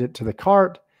added it to the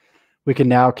cart. We can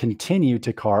now continue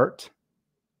to cart.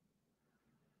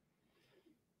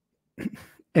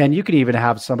 And you can even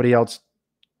have somebody else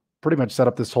pretty much set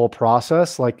up this whole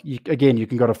process. Like, again, you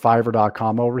can go to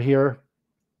Fiverr.com over here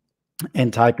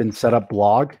and type in set up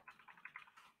blog.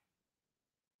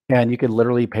 And you can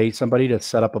literally pay somebody to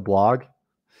set up a blog,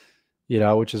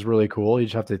 which is really cool. You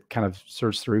just have to kind of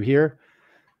search through here.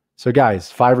 So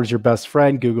guys, Fiverr's your best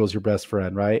friend. Google's your best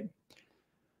friend, right?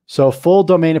 So full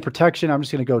domain and protection. I'm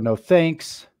just going to go no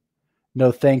thanks.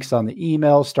 No thanks on the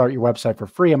email. Start your website for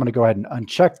free. I'm going to go ahead and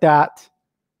uncheck that.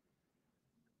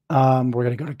 We're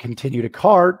going to go to continue to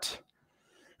cart.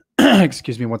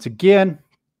 Excuse me, once again.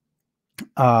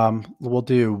 We'll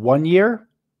do 1 year,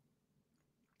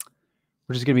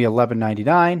 which is going to be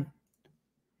 $11.99.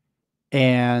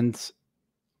 And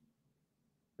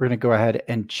we're going to go ahead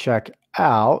and check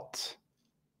out.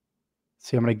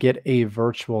 See, I'm going to get a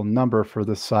virtual number for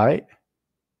the site.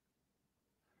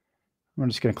 I'm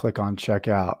just going to click on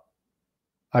checkout.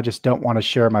 I just don't want to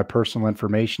share my personal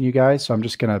information, you guys. So I'm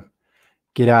just going to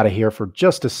get out of here for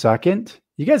just a second.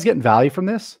 You guys getting value from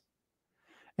this?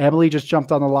 Emily just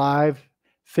jumped on the live.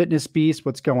 Fitness Beast,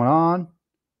 what's going on?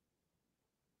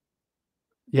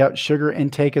 Yep, sugar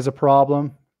intake is a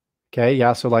problem. Okay,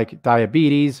 yeah, so like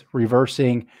diabetes,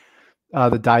 reversing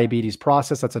the diabetes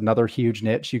process. That's another huge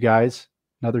niche, you guys.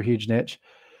 Another huge niche.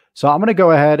 So I'm going to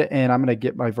go ahead and I'm going to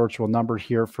get my virtual number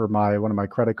here for one of my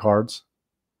credit cards.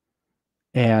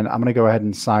 And I'm going to go ahead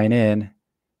and sign in.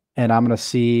 And I'm going to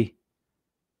see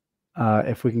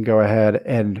if we can go ahead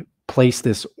and place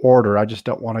this order. I just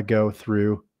don't want to go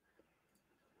through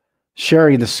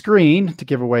sharing the screen to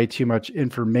give away too much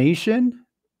information.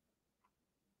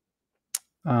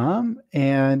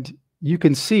 And you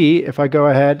can see if I go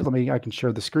ahead, I can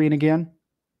share the screen again.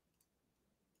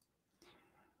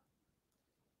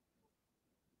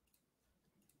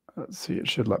 Let's see, it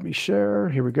should let me share.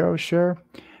 Here we go, share.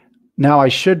 Now I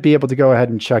should be able to go ahead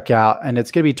and check out, and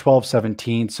it's going to be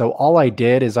 1217. So all I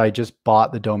did is I just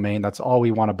bought the domain. That's all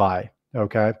we want to buy.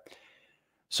 Okay.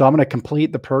 So I'm going to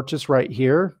complete the purchase right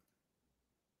here.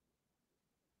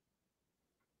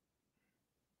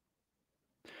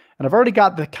 And I've already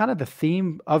got the kind of the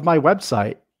theme of my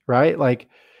website, right? Like,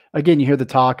 again, you hear the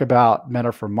talk about men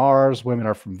are from Mars, women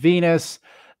are from Venus,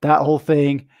 that whole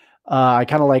thing. I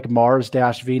kind of like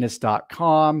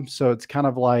mars-venus.com. So it's kind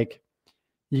of like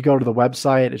you go to the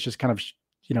website, it's just kind of,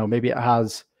 maybe it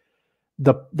has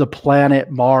the planet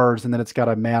Mars, and then it's got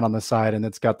a man on the side, and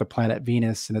it's got the planet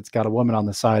Venus, and it's got a woman on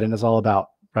the side, and it's all about,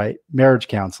 right, marriage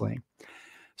counseling.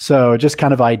 So just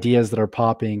kind of ideas that are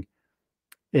popping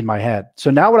in my head.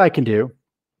 So now what I can do,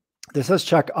 this says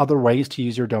check other ways to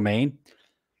use your domain.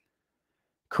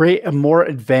 Create a more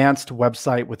advanced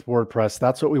website with WordPress.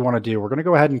 That's what we want to do. We're going to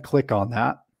go ahead and click on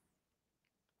that.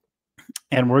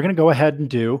 And we're going to go ahead and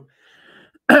do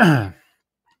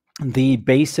the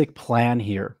basic plan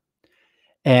here.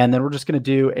 And then we're just going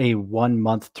to do a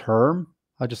 1-month term.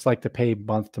 I just like to pay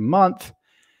month to month.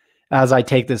 As I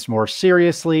take this more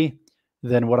seriously,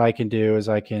 then what I can do is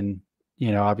I can,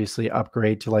 obviously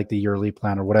upgrade to like the yearly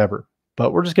plan or whatever.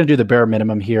 But we're just going to do the bare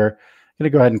minimum here. I'm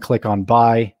going to go ahead and click on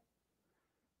buy.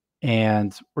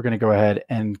 And we're going to go ahead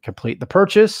and complete the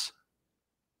purchase.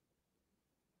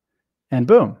 And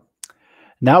boom.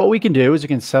 Now what we can do is we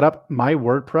can set up my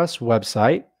WordPress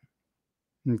website.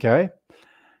 Okay.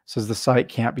 Says the site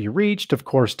can't be reached. Of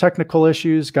course, technical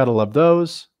issues. Got to love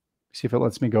those. See if it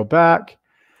lets me go back.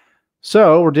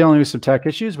 So we're dealing with some tech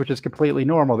issues, which is completely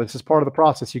normal. This is part of the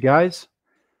process, you guys.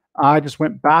 I just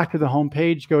went back to the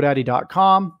homepage,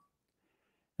 GoDaddy.com.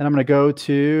 And I'm going to go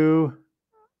to,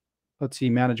 let's see,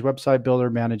 manage website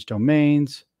builder, manage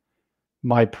domains,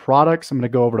 my products. I'm going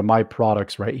to go over to my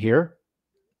products right here.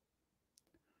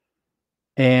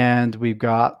 And we've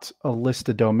got a list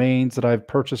of domains that I've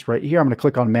purchased right here. I'm going to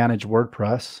click on manage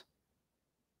WordPress.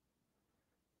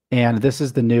 And this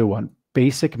is the new one,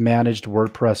 basic managed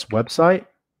WordPress website.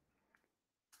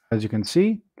 As you can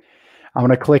see, I'm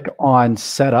going to click on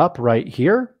setup right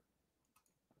here.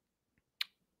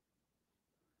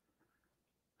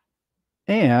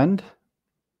 And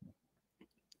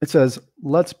it says,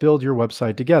 let's build your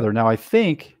website together. Now I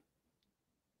think,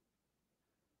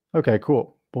 okay,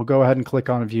 cool. We'll go ahead and click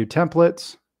on view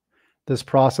templates. This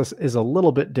process is a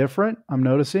little bit different, I'm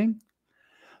noticing.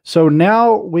 So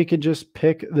now we can just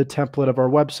pick the template of our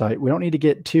website. We don't need to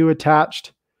get too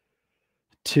attached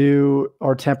to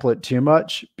our template too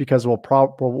much because we'll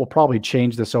probably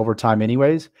change this over time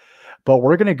anyways. But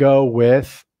we're going to go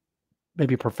with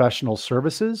maybe professional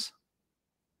services.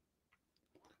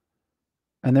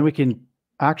 And then we can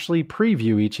actually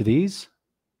preview each of these.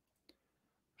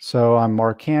 So I'm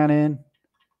Mark Cannon.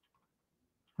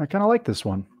 I kind of like this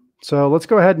one. So let's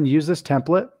go ahead and use this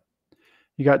template.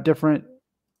 You got different,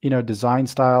 design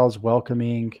styles,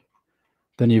 welcoming.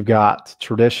 Then you've got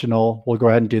traditional. We'll go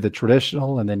ahead and do the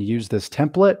traditional and then use this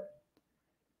template.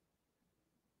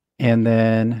 And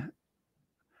then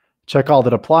check all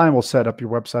that apply and we'll set up your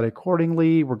website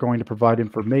accordingly. We're going to provide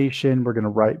information. We're going to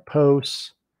write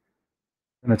posts.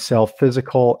 We're going to sell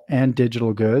physical and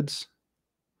digital goods.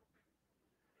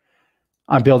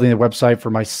 I'm building a website for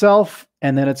myself,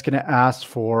 and then it's going to ask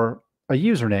for a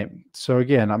username. So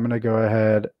again, I'm going to go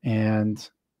ahead and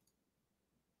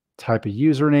type a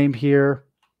username here.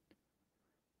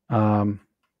 I'm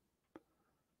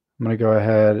going to go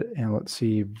ahead and let's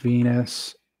see,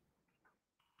 Venus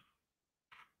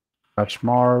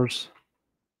 /Mars,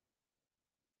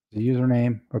 the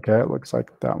username. Okay, it looks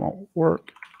like that won't work.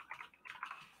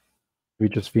 We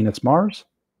just Venus Mars.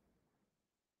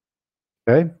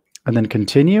 Okay, and then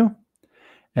continue.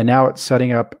 And now it's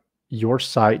setting up your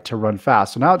site to run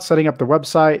fast. So now it's setting up the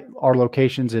website, our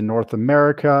locations in North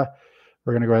America.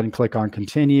 We're going to go ahead and click on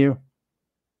continue.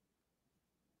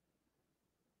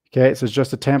 Okay, it says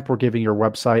just a temp. We're giving your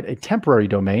website a temporary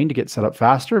domain to get set up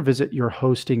faster. Visit your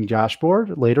hosting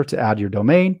dashboard later to add your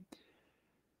domain.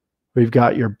 We've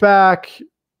got your back.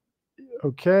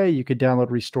 Okay, you could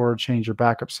download, restore, change your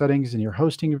backup settings in your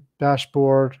hosting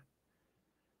dashboard.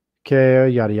 Okay,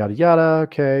 yada, yada, yada.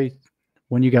 Okay,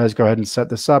 when you guys go ahead and set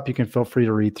this up, you can feel free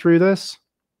to read through this.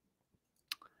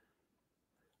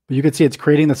 But you can see it's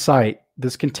creating the site.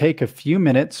 This can take a few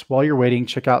minutes. While you're waiting,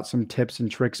 check out some tips and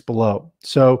tricks below.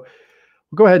 So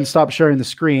we'll go ahead and stop sharing the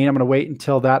screen. I'm going to wait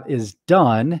until that is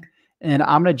done. And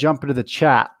I'm going to jump into the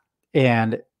chat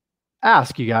and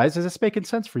ask you guys, is this making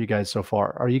sense for you guys so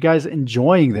far? Are you guys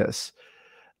enjoying this?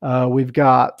 We've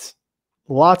got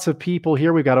lots of people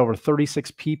here. We've got over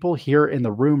 36 people here in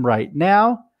the room right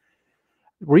now.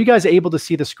 Were you guys able to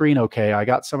see the screen okay? I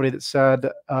got somebody that said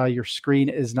your screen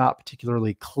is not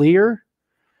particularly clear.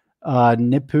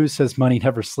 Nipu says money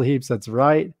never sleeps. That's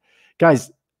right.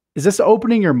 Guys, is this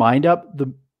opening your mind up?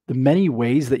 The many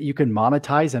ways that you can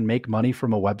monetize and make money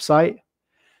from a website?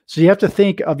 So you have to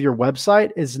think of your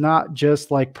website as not just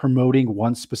like promoting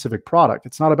one specific product.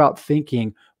 It's not about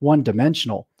thinking one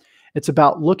dimensional. It's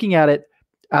about looking at it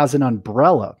as an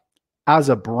umbrella, as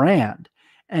a brand,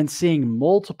 and seeing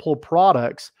multiple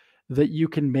products that you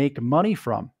can make money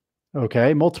from.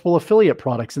 Okay, multiple affiliate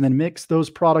products, and then mix those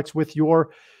products with your,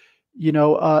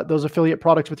 those affiliate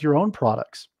products with your own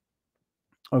products.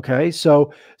 Okay,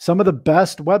 so some of the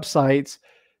best websites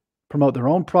promote their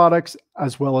own products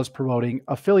as well as promoting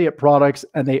affiliate products,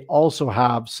 and they also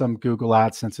have some Google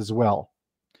AdSense as well.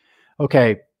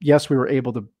 Okay, yes, we were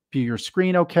able to view your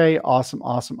screen. Okay, awesome,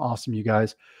 awesome, awesome, you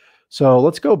guys. So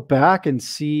let's go back and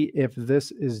see if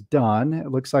this is done. It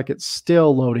looks like it's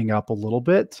still loading up a little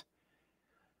bit.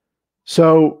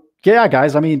 So yeah,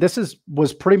 guys, I mean, this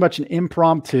was pretty much an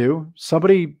impromptu.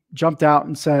 Somebody jumped out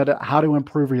and said how to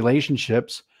improve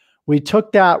relationships. We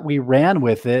took that, we ran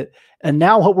with it. And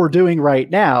now what we're doing right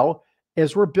now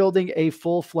is we're building a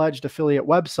full-fledged affiliate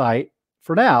website.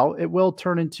 For now, it will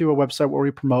turn into a website where we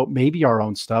promote maybe our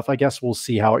own stuff. I guess we'll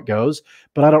see how it goes,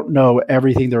 but I don't know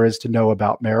everything there is to know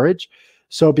about marriage.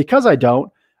 So because I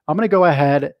don't, I'm going to go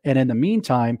ahead and in the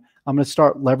meantime, I'm going to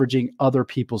start leveraging other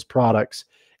people's products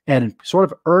and sort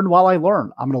of earn while I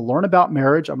learn. I'm going to learn about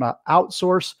marriage. I'm going to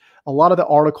outsource a lot of the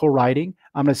article writing.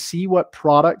 I'm going to see what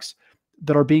products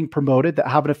that are being promoted that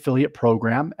have an affiliate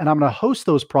program, and I'm going to host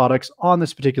those products on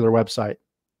this particular website.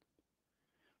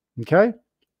 Okay.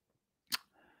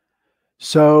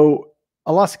 So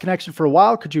I lost the connection for a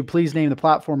while. Could you please name the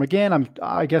platform again?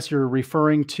 I guess you're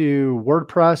referring to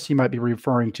WordPress. You might be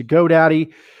referring to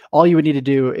GoDaddy. All you would need to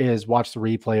do is watch the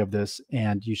replay of this,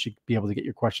 and you should be able to get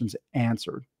your questions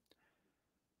answered.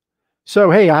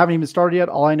 So, hey, I haven't even started yet.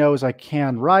 All I know is I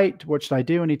can write. What should I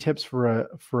do? Any tips for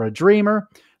a dreamer?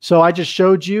 So I just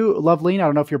showed you, Loveline, I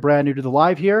don't know if you're brand new to the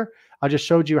live here. I just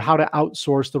showed you how to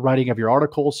outsource the writing of your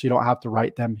articles so you don't have to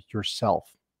write them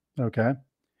yourself. Okay.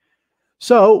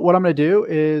 So what I'm going to do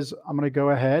is I'm going to go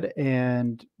ahead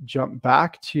and jump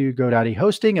back to GoDaddy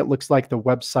hosting. It looks like the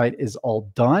website is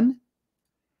all done.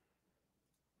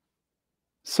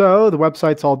 So the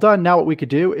website's all done. Now what we could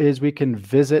do is we can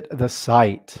visit the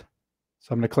site.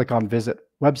 So I'm going to click on visit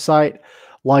website,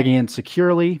 logging in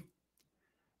securely.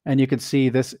 And you can see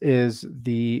this is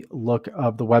the look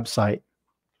of the website.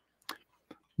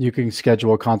 You can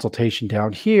schedule a consultation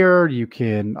down here. You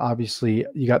can obviously,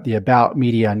 you got the about,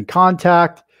 media, and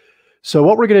contact. So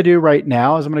what we're going to do right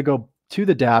now is I'm going to go to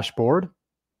the dashboard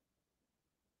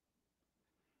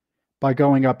by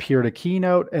going up here to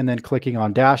Keynote and then clicking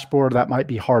on dashboard. That might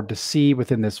be hard to see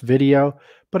within this video,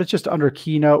 but it's just under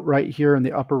Keynote right here in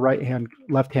the upper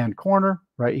left-hand corner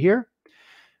right here.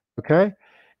 Okay.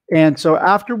 And so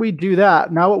after we do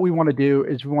that, now what we want to do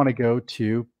is we want to go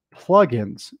to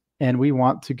plugins and we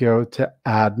want to go to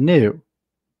add new.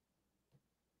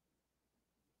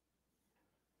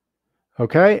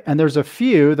 Okay. And there's a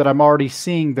few that I'm already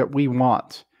seeing that we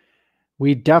want.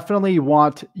 We definitely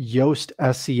want Yoast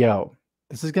SEO.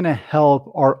 This is going to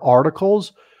help our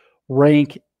articles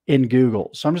rank in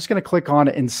Google. So I'm just going to click on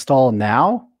install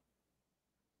now.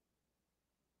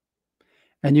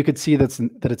 And you can see that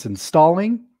it's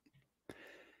installing.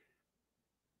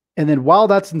 And then while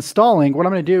that's installing, what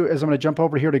I'm going to do is I'm going to jump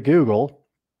over here to Google.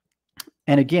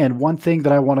 And again, one thing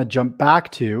that I want to jump back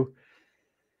to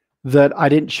that I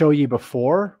didn't show you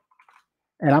before,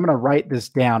 and I'm going to write this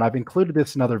down. I've included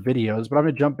this in other videos, but I'm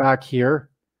going to jump back here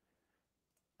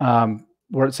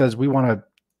where it says we want to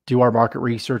do our market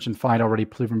research and find already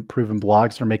proven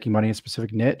blogs that are making money in a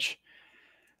specific niche.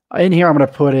 In here, I'm going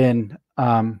to put in,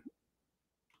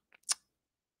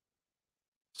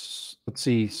 let's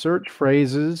see, search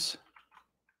phrases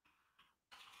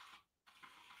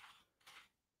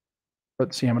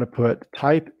let's see, I'm going to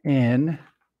type in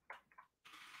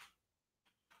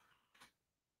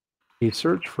a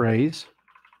search phrase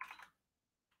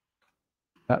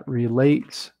that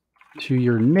relates to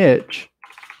your niche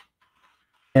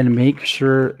and make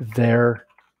sure there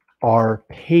are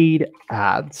paid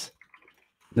ads,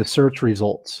 the search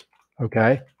results.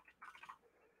 Okay.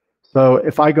 So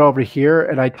if I go over here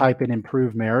and I type in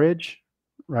improve marriage,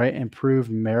 right? Improve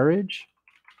marriage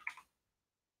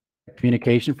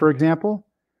communication, for example,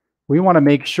 we want to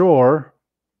make sure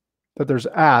that there's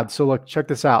ads. So look, check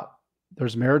this out.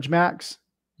 There's Marriage Max.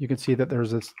 You can see that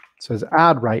there's this, says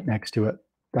ad right next to it.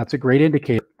 That's a great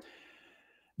indicator.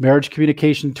 Marriage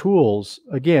communication tools.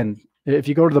 Again, if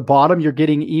you go to the bottom, you're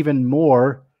getting even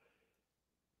more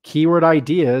keyword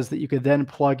ideas that you could then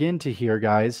plug into here,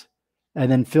 guys,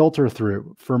 and then filter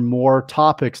through for more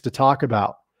topics to talk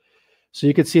about. So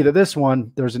you can see that this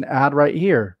one, there's an ad right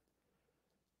here.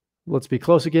 Let's be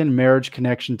close again, marriage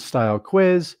connection style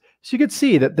quiz. So you can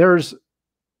see that there's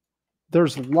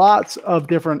lots of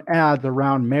different ads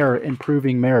around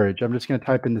improving marriage. I'm just going to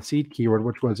type in the seed keyword,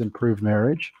 which was improve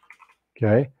marriage.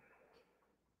 Okay.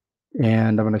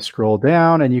 And I'm going to scroll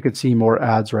down and you can see more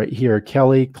ads right here.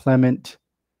 Kelly Clement,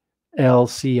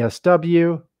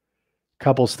 LCSW,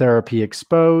 couples therapy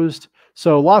exposed.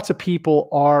 So lots of people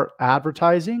are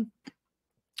advertising.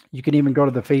 You can even go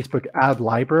to the Facebook ad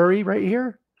library right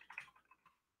here.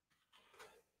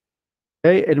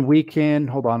 Okay, and we can,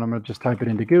 hold on, I'm going to just type it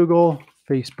into Google,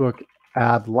 Facebook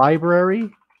ad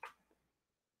library.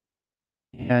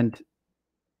 And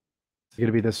it's going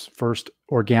to be this first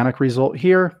organic result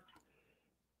here.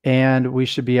 And we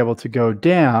should be able to go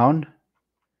down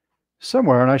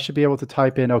somewhere and I should be able to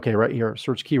type in, okay, right here,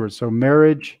 search keywords. So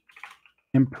marriage,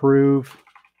 improve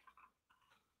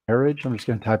marriage. I'm just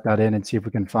going to type that in and see if we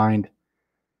can find,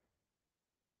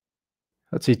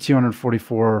 let's see,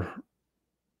 244.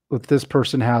 This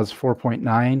person has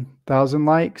 4.9 thousand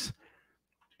likes.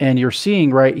 And you're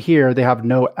seeing right here, they have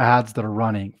no ads that are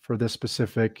running for this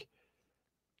specific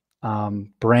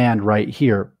brand right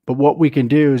here. But what we can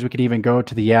do is we can even go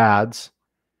to the ads.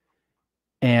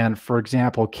 And for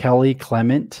example, Kelly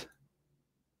Clement,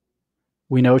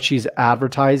 we know she's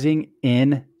advertising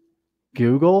in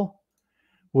Google,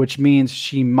 which means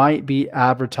she might be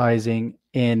advertising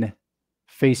in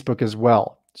Facebook as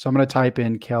well. So I'm going to type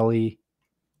in Kelly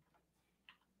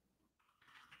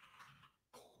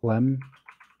Clement.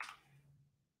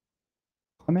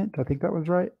 I think that was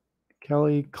right.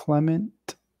 Kelly Clement,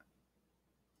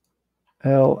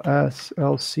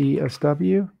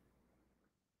 LCSW.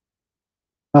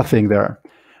 Nothing there.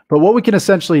 But what we can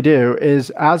essentially do is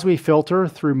as we filter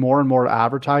through more and more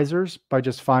advertisers by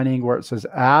just finding where it says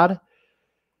ad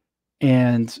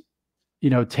and, you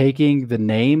know, taking the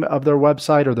name of their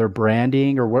website or their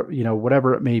branding or what, you know,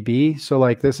 whatever it may be. So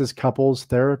like this is couples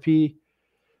therapy.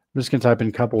 I'm just going to type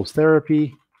in couples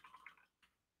therapy.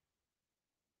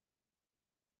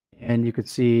 And you could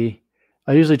see,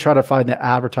 I usually try to find the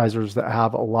advertisers that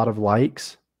have a lot of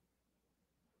likes.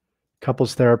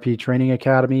 Couples Therapy Training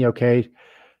Academy. Okay.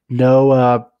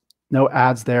 No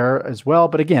ads there as well.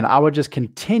 But again, I would just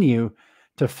continue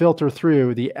to filter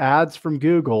through the ads from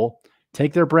Google,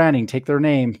 take their branding, take their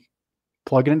name,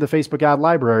 plug it into the Facebook ad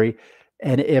library.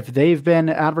 And if they've been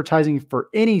advertising for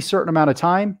any certain amount of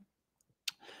time,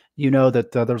 you know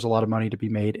that there's a lot of money to be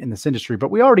made in this industry. But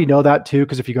we already know that too,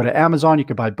 because if you go to Amazon, you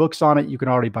can buy books on it. You can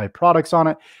already buy products on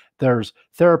it. There's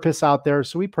therapists out there.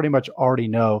 So we pretty much already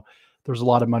know there's a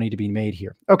lot of money to be made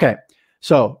here. Okay.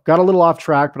 So got a little off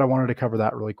track, but I wanted to cover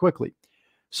that really quickly.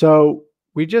 So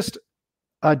we just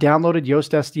downloaded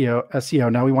Yoast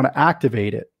SEO. Now we want to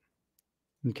activate it.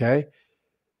 Okay.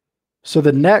 So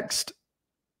the next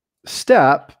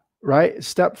step, right?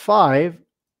 Step 5,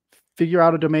 figure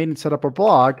out a domain and set up a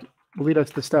blog, will lead us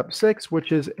to step 6,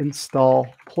 which is install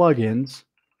plugins,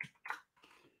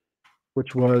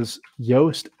 which was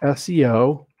Yoast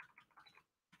SEO.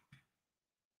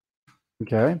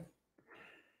 Okay.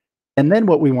 And then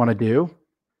what we want to do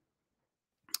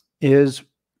is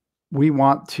we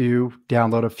want to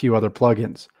download a few other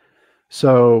plugins.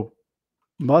 So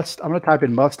I'm going to type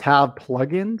in must have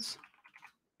plugins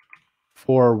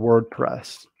for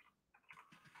WordPress.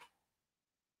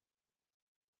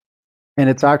 And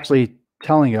it's actually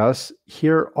telling us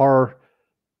here are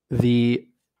the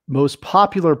most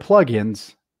popular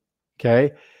plugins,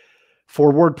 okay,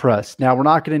 for WordPress. Now, we're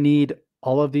not going to need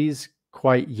all of these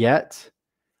quite yet,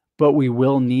 but we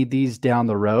will need these down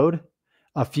the road.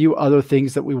 A few other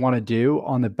things that we want to do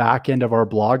on the back end of our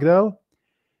blog, though,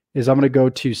 is I'm going to go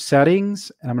to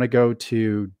settings and I'm going to go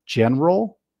to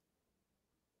general.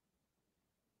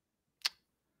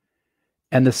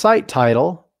 And the site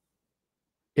title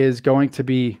is going to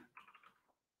be,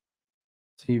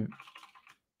 see,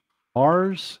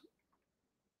 Mars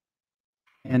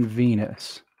and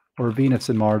Venus, or Venus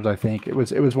and Mars, I think. It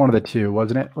was one of the two,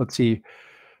 wasn't it? Let's see,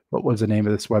 what was the name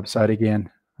of this website again?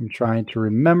 I'm trying to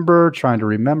remember.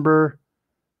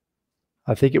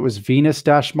 I think it was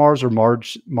Venus-Mars or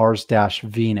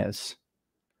Mars-Venus.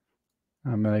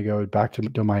 I'm going to go back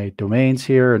to my domains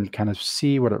here and kind of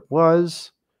see what it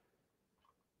was.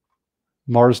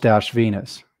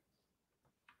 Mars-Venus.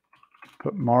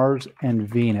 Put Mars and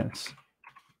Venus.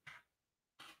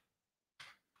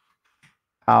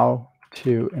 How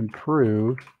to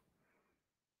improve.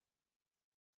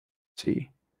 Let's see.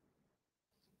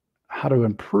 How to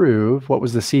improve. What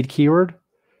was the seed keyword?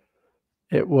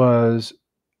 It was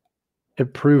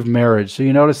improve marriage. So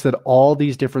you notice that all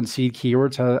these different seed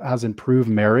keywords has improved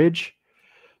marriage.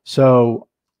 So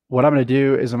what I'm going to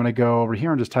do is I'm going to go over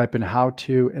here and just type in how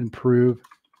to improve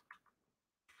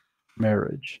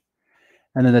marriage.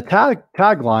 And then the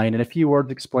tagline in a few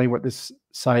words explain what this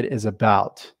site is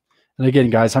about. And again,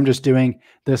 guys, I'm just doing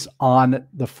this on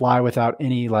the fly without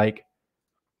any like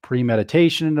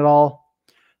premeditation at all.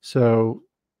 So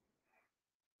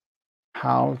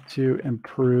how to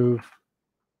improve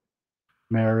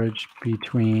marriage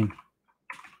between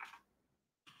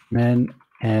men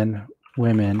and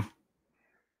women.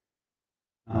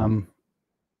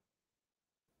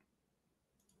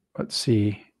 Let's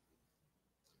see.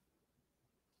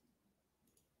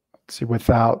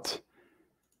 Without,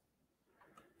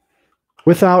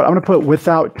 I'm going to put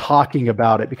without talking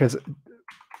about it, because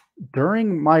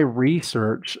during my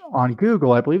research on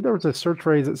Google, I believe there was a search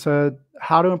phrase that said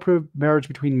how to improve marriage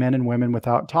between men and women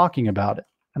without talking about it.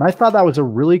 And I thought that was a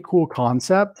really cool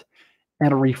concept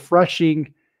and a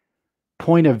refreshing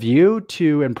point of view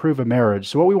to improve a marriage.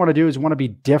 So what we want to do is we want to be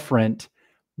different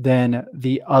than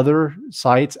the other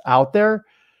sites out there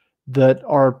that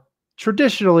are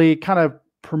traditionally kind of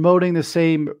promoting the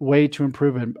same way to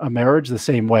improve a marriage the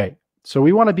same way. So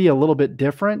we want to be a little bit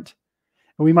different,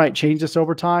 and we might change this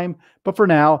over time. But for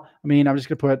now, I mean, I'm just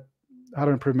going to put how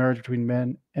to improve marriage between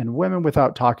men and women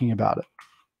without talking about it.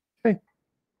 Okay.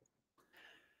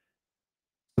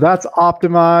 That's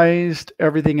optimized.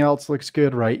 Everything else looks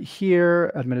good right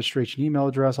here. Administration email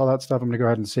address, all that stuff. I'm going to go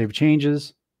ahead and save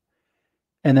changes.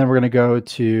 And then we're going to go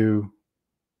to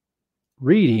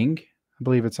reading. I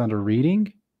believe it's under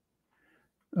reading.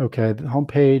 Okay, the home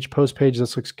page, post page,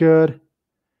 this looks good.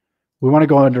 We want to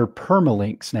go under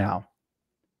permalinks now.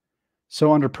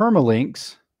 So under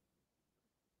permalinks,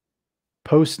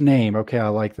 post name. Okay, I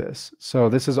like this. So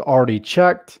this is already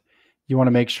checked. You want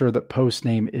to make sure that post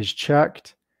name is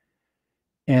checked.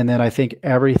 And then I think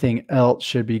everything else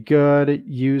should be good.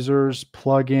 Users,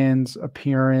 plugins,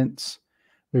 appearance.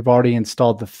 We've already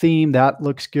installed the theme. That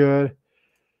looks good.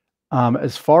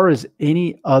 As far as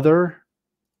any other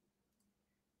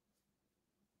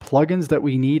plugins that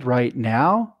we need right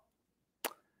now,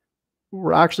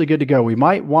 we're actually good to go. We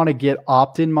might want to get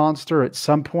opt-in monster at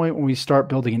some point when we start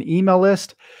building an email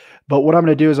list. But what I'm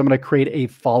going to do is I'm going to create a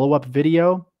follow-up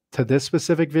video to this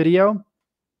specific video.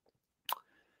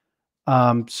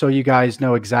 So you guys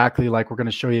know exactly, like we're going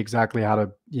to show you exactly how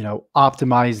to,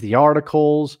 optimize the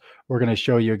articles. We're going to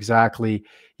show you exactly,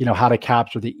 how to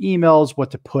capture the emails,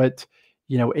 what to put,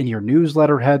 in your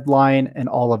newsletter headline and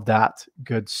all of that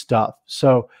good stuff.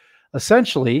 So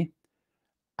essentially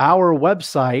our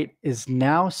website is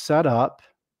now set up.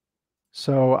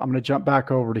 So I'm going to jump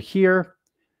back over to here.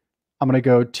 I'm going to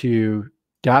go to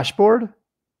dashboard.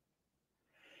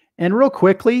 And real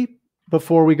quickly,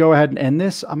 before we go ahead and end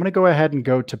this, I'm going to go ahead and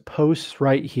go to posts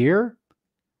right here.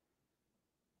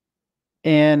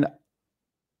 And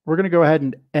we're going to go ahead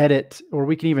and edit, or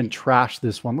we can even trash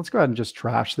this one. Let's go ahead and just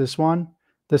trash this one.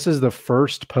 This is the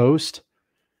first post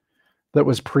that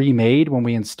was pre-made when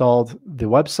we installed the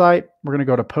website. We're going to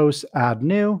go to post, add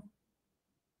new.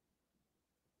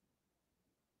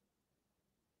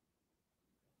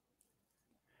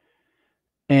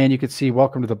 And you can see,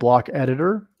 welcome to the block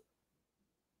editor.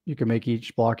 You can make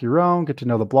each block your own, get to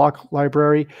know the block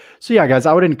library. So yeah, guys,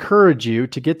 I would encourage you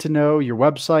to get to know your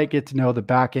website, get to know the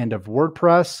back end of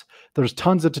WordPress. There's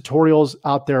tons of tutorials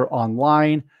out there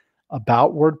online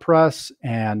about WordPress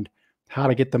and how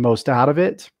to get the most out of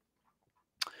it.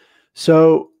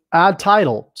 So add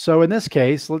title. So in this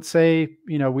case, let's say,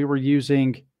 we were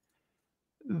using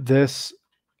this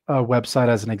website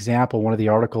as an example, one of the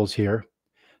articles here.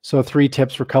 So 3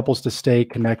 tips for couples to stay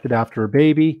connected after a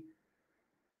baby.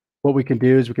 What we can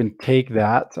do is we can take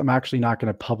that. I'm actually not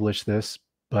going to publish this,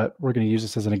 but we're going to use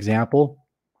this as an example.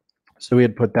 So we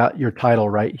had put that, your title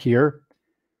right here.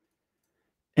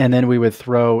 And then we would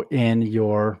throw in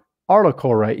your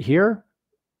article right here.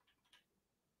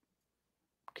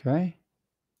 Okay.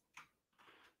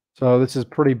 So this is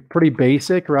pretty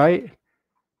basic, right?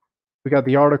 We got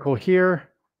the article here.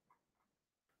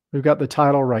 We've got the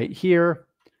title right here.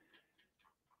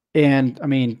 And I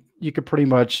mean, you could pretty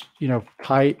much,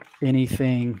 type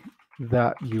anything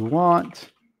that you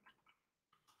want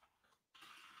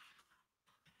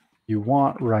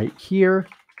right here.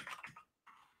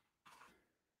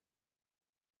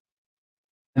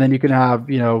 And then you can have,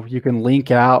 you can link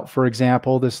out, for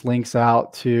example, this links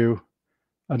out to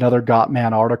another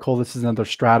Gottman article. This is another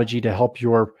strategy to help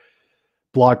your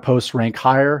blog posts rank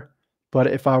higher. But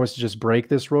if I was to just break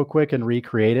this real quick and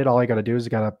recreate it, all I got to do is I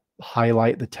got to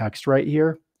highlight the text right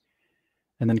here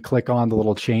and then click on the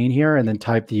little chain here and then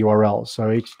type the URL. So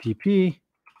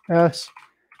HTTPS,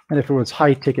 and if it was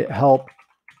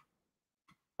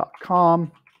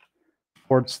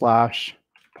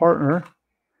hightickethelp.com/partner,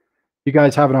 you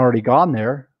guys haven't already gone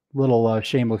there, little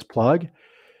shameless plug,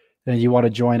 and you want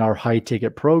to join our high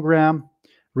ticket program.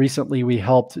 Recently, we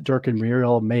helped Dirk and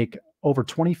Muriel make over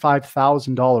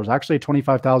 $25,000, actually a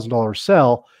 $25,000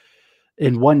 sell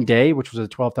in one day, which was a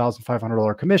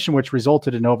 $12,500 commission, which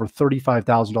resulted in over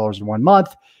 $35,000 in 1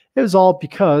 month. It was all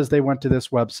because they went to this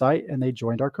website and they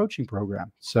joined our coaching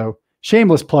program. So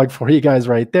shameless plug for you guys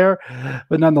right there.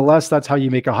 But nonetheless, that's how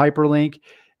you make a hyperlink.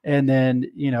 And then,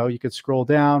 you could scroll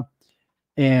down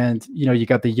and, you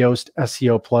got the Yoast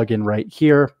SEO plugin right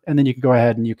here. And then you can go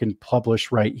ahead and you can publish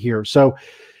right here. So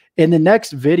in the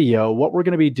next video, what we're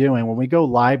going to be doing when we go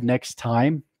live next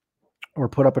time or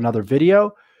put up another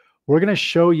video, we're going to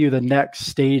show you the next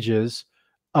stages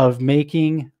of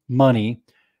making money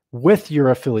with your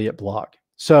affiliate blog.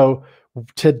 So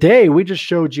today we just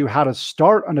showed you how to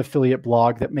start an affiliate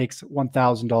blog that makes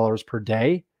 $1,000 per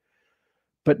day.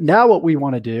 But now what we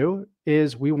want to do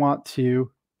is we want to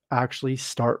actually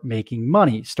start making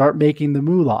money, start making the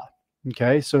moolah.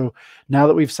 Okay. So now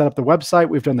that we've set up the website,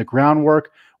 we've done the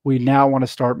groundwork, we now want to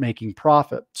start making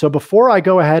profit. So before I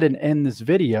go ahead and end this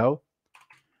video,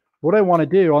 what I want to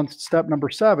do on step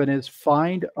number 7 is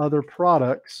find other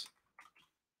products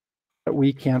that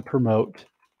we can promote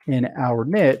in our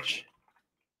niche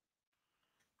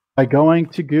by going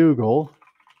to Google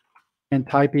and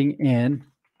typing in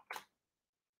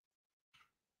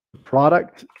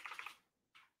product,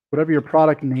 whatever your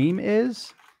product name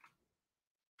is,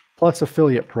 plus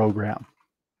affiliate program.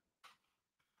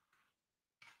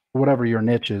 Whatever your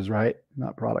niche is, right?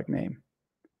 Not product name.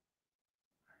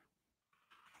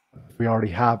 We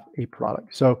already have a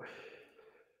product. So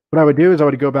what I would do is I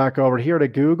would go back over here to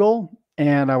Google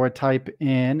and I would type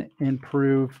in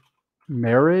improve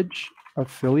marriage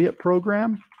affiliate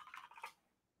program.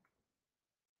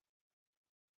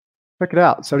 Check it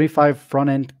out.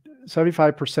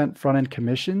 75% front end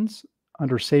commissions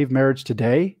under Save Marriage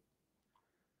Today.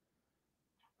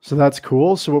 So that's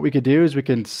cool. So what we could do is we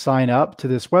can sign up to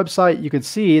this website. You can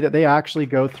see that they actually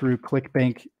go through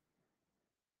ClickBank.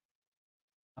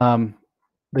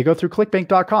 They go through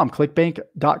clickbank.com.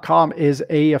 Clickbank.com is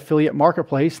a affiliate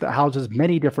marketplace that houses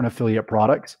many different affiliate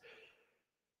products.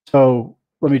 So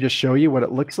let me just show you what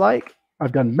it looks like.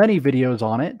 I've done many videos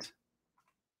on it.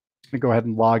 I'm going to go ahead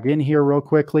and log in here real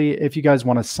quickly. If you guys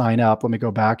want to sign up, let me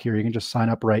go back here. You can just sign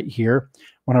up right here.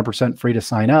 100% free to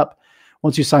sign up.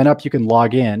 Once you sign up, you can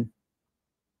log in.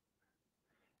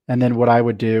 And then what I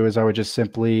would do is I would just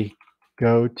simply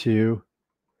go to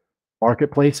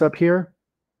Marketplace up here.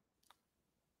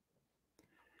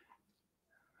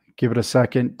 Give it a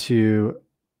second to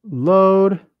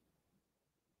load.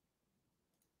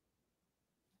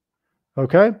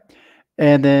 Okay.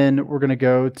 And then we're going to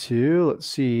go to, let's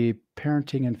see,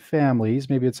 parenting and families.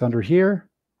 Maybe it's under here.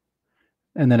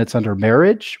 And then it's under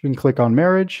marriage. We can click on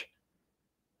marriage.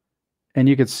 And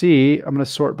you can see, I'm going to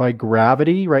sort by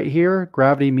gravity right here.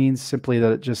 Gravity means simply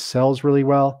that it just sells really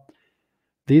well.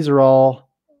 These are all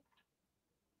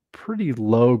pretty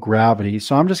low gravity.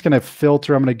 So I'm just going to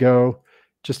filter. I'm going to go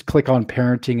just click on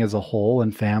parenting as a whole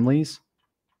and families.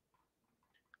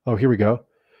 Oh, here we go.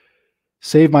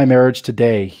 Save My Marriage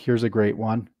Today. Here's a great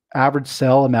one. Average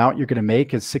sell amount you're going to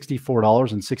make is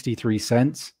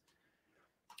 $64.63.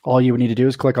 All you would need to do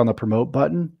is click on the promote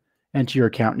button, enter your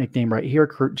account nickname right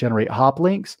here, generate hop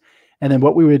links. And then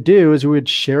what we would do is we would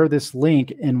share this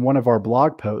link in one of our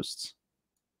blog posts.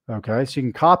 Okay, so you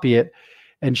can copy it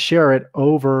and share it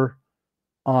over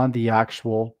on the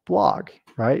actual blog,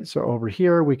 right? So over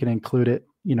here, we can include it,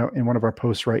 in one of our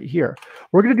posts right here.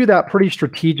 We're going to do that pretty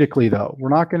strategically though. We're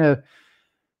not going to,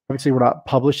 obviously we're not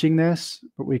publishing this,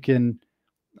 but we can,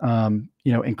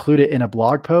 include it in a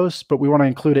blog post, but we want to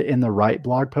include it in the right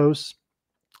blog posts.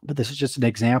 but this is just an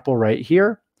example right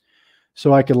here.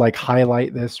 So I could like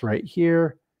highlight this right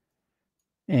here,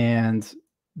 and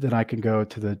then I can go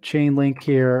to the chain link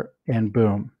here, and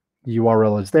boom, the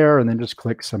URL is there, and then just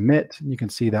click submit. And you can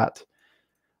see that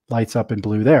lights up in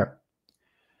blue there.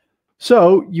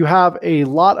 So you have a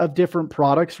lot of different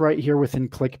products right here within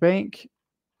ClickBank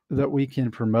that we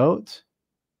can promote.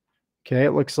 Okay,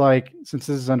 it looks like, since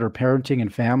this is under parenting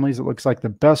and families, it looks like the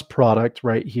best product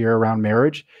right here around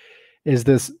marriage is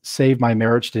this Save My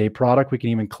Marriage Today product. We can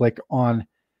even click on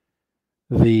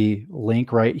the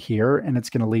link right here, and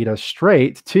it's going to lead us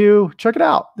straight to check it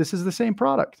out. This is the same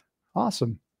product.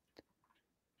 Awesome.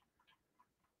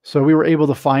 So we were able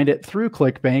to find it through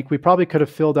ClickBank. We probably could have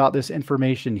filled out this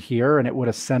information here, and it would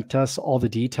have sent us all the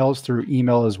details through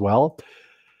email as well.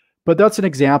 But that's an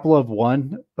example of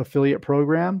one affiliate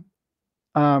program.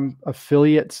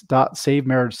 Affiliates.save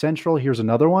Marriage Central. Here's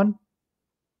another one.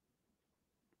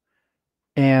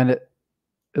 And it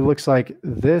looks like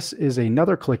this is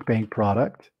another ClickBank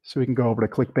product. So we can go over to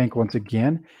ClickBank once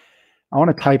again. I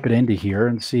want to type it into here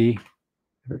and see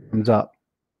if it comes up.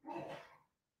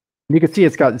 And you can see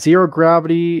it's got zero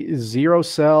gravity, zero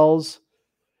cells,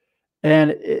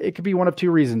 and it could be one of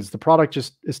two reasons. The product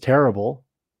just is terrible.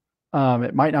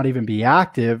 It might not even be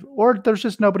active, or there's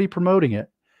just nobody promoting it.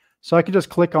 So I can just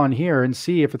click on here and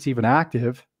see if it's even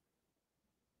active.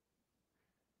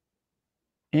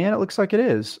 And it looks like it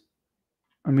is.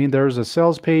 I mean, there's a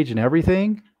sales page and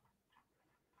everything,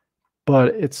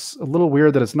 but it's a little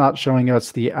weird that it's not showing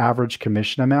us the average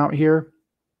commission amount here.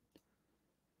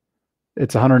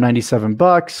 It's 197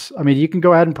 bucks. I mean, you can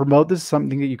go ahead and promote this,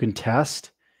 something that you can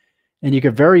test, and you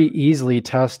could very easily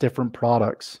test different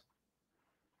products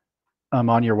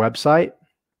on your website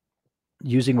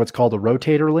using what's called a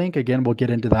rotator link. Again, we'll get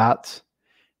into that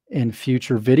in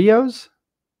future videos.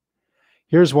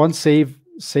 Here's one, save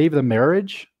the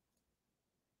marriage.com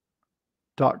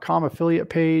affiliate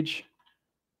page,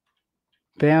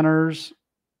 banners.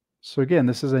 So again,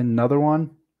 this is another one,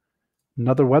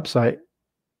 another website,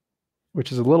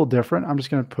 which is a little different. I'm just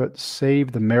going to put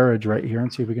save the marriage right here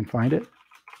and see if we can find it.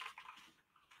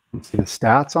 Let's see the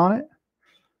stats on it.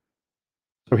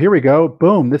 So here we go.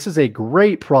 Boom. This is a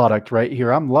great product right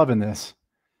here. I'm loving this.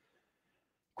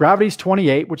 Gravity's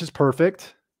 28, which is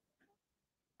perfect.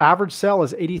 Average sell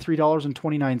is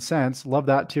 $83.29. Love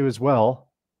that too as well.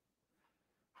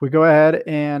 If we go ahead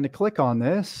and click on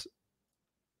this,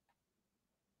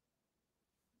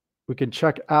 we can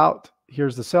check out.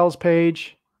 Here's the sales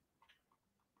page.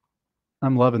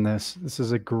 I'm loving this. This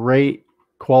is a great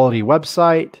quality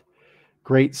website,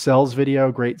 great sales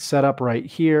video, great setup right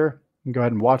here. You can go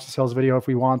ahead and watch the sales video if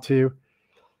we want to.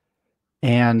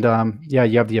 And yeah,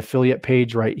 you have the affiliate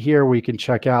page right here where you can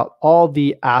check out all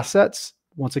the assets.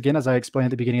 Once again, as I explained at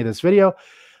the beginning of this video,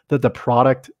 that the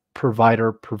product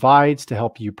provider provides to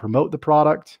help you promote the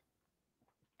product.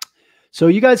 So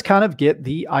you guys kind of get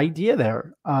the idea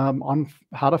there on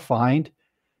how to find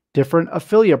different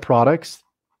affiliate products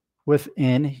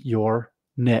within your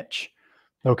niche.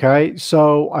 Okay,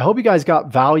 so I hope you guys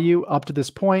got value up to this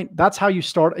point. That's how you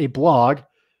start a blog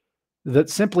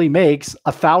that simply makes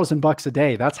 $1,000 a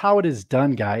day. That's how it is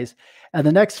done, guys. And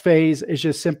the next phase is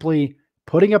just simply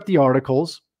putting up the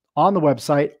articles on the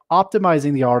website,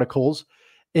 optimizing the articles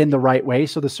in the right way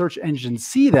so the search engines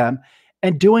see them,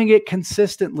 and doing it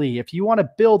consistently. If you want to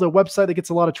build a website that gets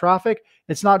a lot of traffic,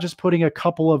 it's not just putting a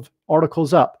couple of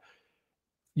articles up.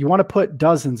 You want to put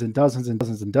dozens and dozens and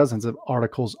dozens and dozens of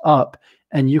articles up,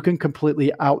 and you can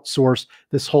completely outsource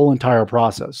this whole entire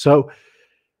process. So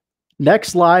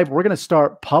next live, we're going to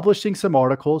start publishing some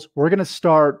articles. We're going to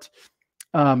start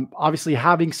obviously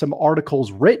having some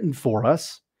articles written for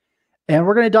us, and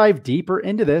we're going to dive deeper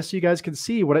into this so you guys can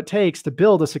see what it takes to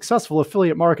build a successful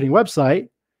affiliate marketing website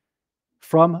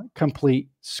from complete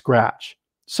scratch.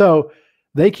 So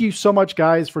thank you so much,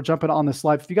 guys, for jumping on this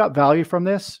live. If you got value from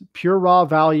this, pure raw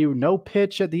value, no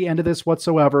pitch at the end of this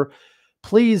whatsoever,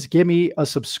 please give me a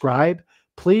subscribe.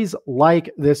 Please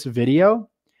like this video,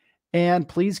 and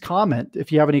please comment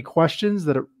if you have any questions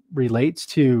that it relates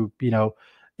to,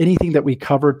 anything that we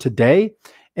covered today.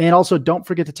 And also don't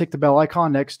forget to tick the bell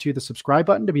icon next to the subscribe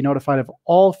button to be notified of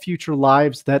all future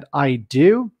lives that I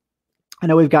do. I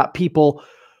know we've got people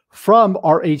from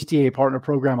our HTA partner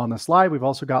program on this live. We've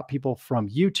also got people from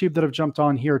YouTube that have jumped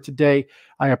on here today.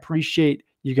 I appreciate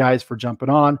you guys for jumping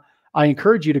on. I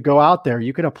encourage you to go out there.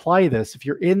 You can apply this. If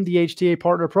you're in the HTA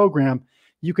partner program,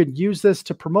 you could use this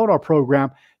to promote our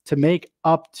program to make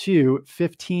up to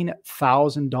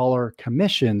 $15,000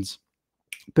 commissions.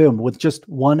 Boom, with just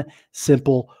one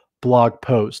simple blog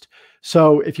post.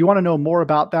 So if you want to know more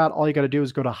about that, all you got to do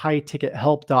is go to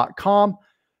hightickethelp.com.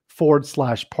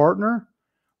 hightickethelp.com/partner.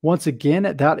 Once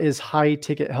again, that is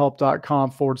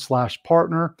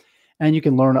hightickethelp.com/partner. And you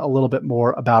can learn a little bit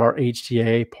more about our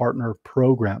HTA partner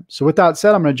program. So with that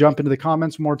said, I'm going to jump into the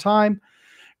comments one more time.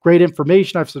 Great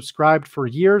information. I've subscribed for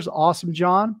years. Awesome,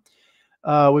 John.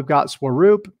 We've got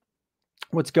Swaroop.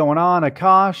 What's going on?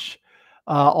 Akash.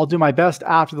 I'll do my best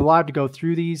after the live to go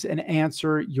through these and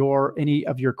answer any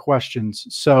of your questions.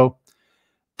 So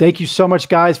thank you so much,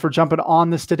 guys, for jumping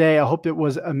on this today. I hope it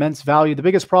was immense value. The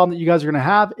biggest problem that you guys are going to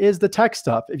have is the tech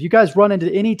stuff. If you guys run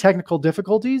into any technical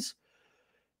difficulties,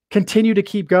 continue to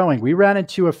keep going. We ran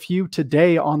into a few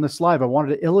today on this live. I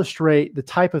wanted to illustrate the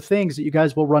type of things that you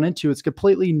guys will run into. It's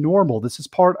completely normal. This is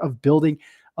part of building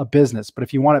a business. But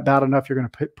if you want it bad enough, you're going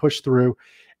to push through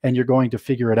and you're going to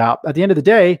figure it out. At the end of the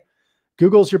day,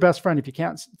 Google's your best friend. If you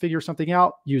can't figure something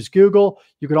out, use Google.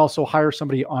 You could also hire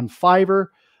somebody on Fiverr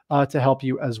to help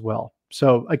you as well.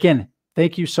 So again,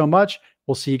 thank you so much.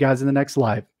 We'll see you guys in the next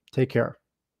live. Take care.